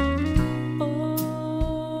 Oh,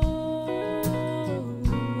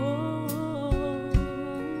 oh,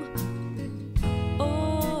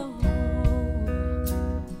 oh.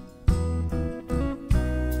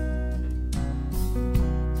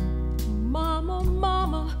 Mama,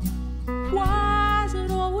 Mama, why's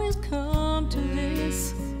it always come to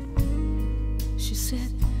this? She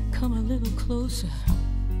said, come a little closer,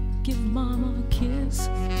 give Mama a kiss.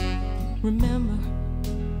 Remember,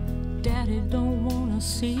 Daddy don't wanna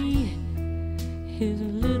see his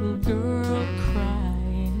little girl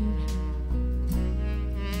crying.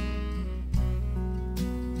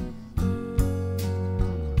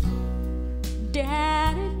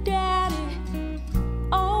 Daddy, Daddy,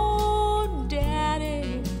 oh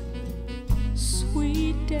Daddy,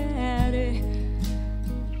 sweet Daddy,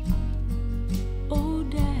 oh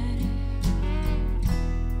Daddy,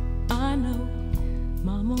 I know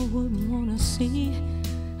Mama wouldn't wanna see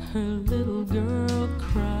her little girl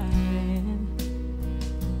crying.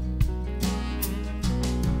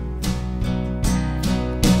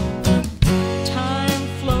 Time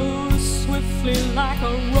flows swiftly like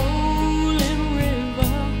a rolling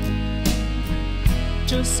river.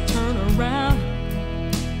 Just turn around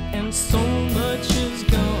and so much is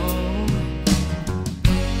gone.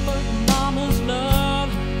 But Mama's love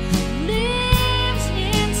lives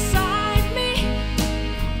inside me.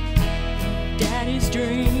 Daddy's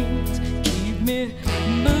dreams keep me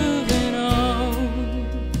moving on.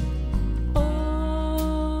 Oh,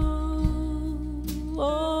 oh,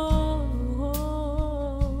 oh.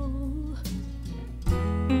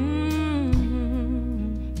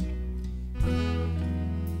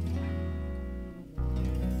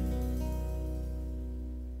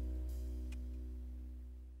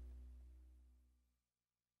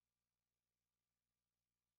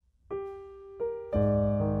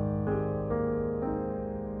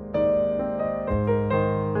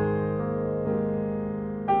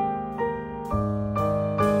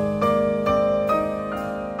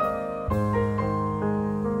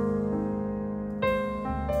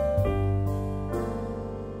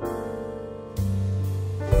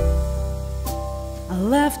 I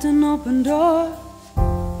left an open door.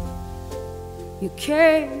 You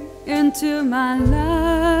came into my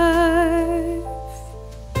life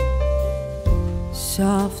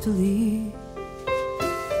softly.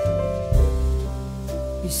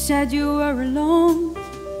 You said you were alone.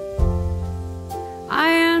 I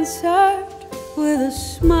answered with a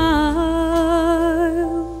smile,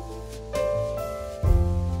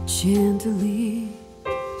 gently.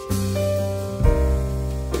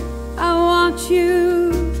 I want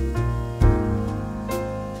you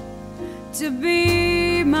to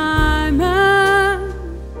be my man.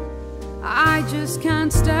 I just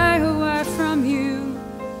can't stay away from you.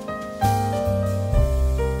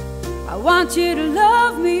 I want you to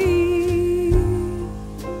love me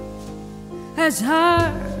as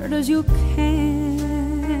hard as you can.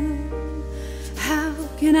 How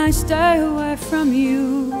can I stay away from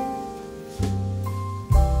you?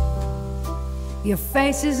 Your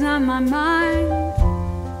face is on my mind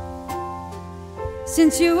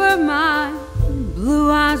since you were mine, blue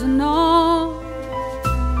eyes and all.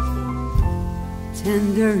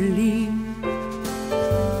 Tenderly,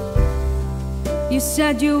 you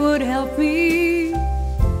said you would help me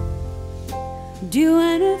do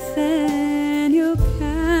anything you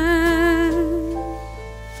can.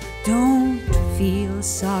 Don't feel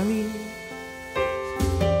sorry.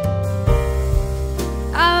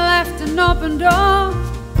 I left an open door.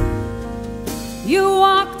 You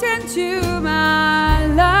walked into my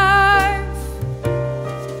life.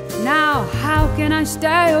 Now how can I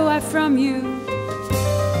stay away from you?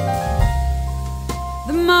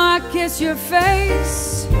 The more I kiss your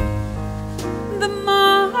face, the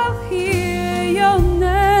more I'll hear your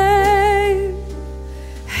name.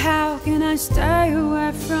 How can I stay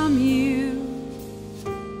away from you?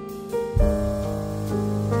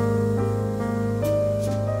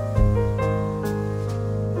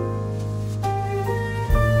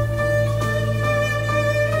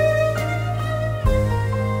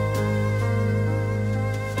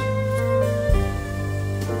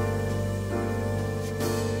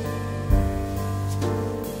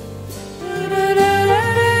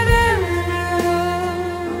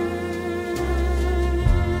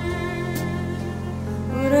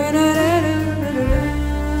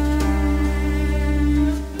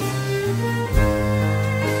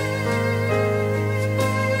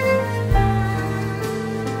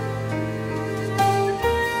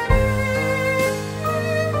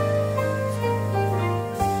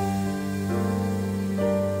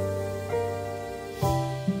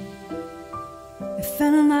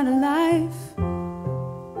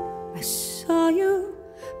 I saw you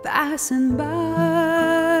passing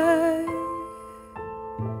by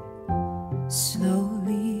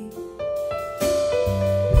slowly.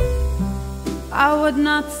 I would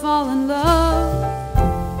not fall in love,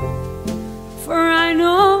 for I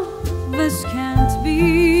know this can't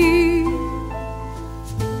be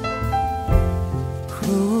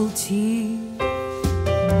cruelty.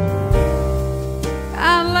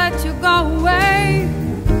 I'd let you go away,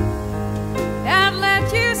 I'd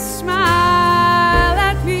let you smile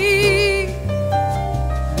at me.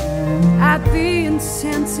 I'd be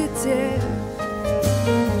insensitive,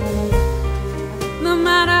 no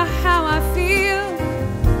matter how I feel.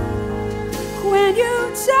 When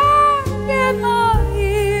you talk in my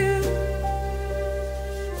ear,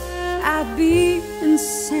 I'd be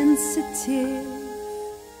insensitive.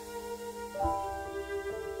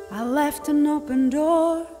 I left an open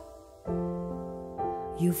door.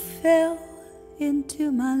 You fell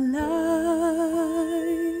into my life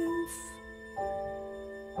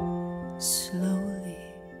slowly.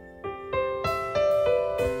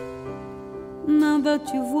 Now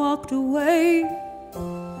that you've walked away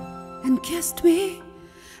and kissed me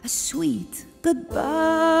a sweet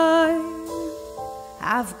goodbye,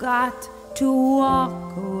 I've got to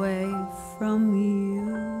walk away from you.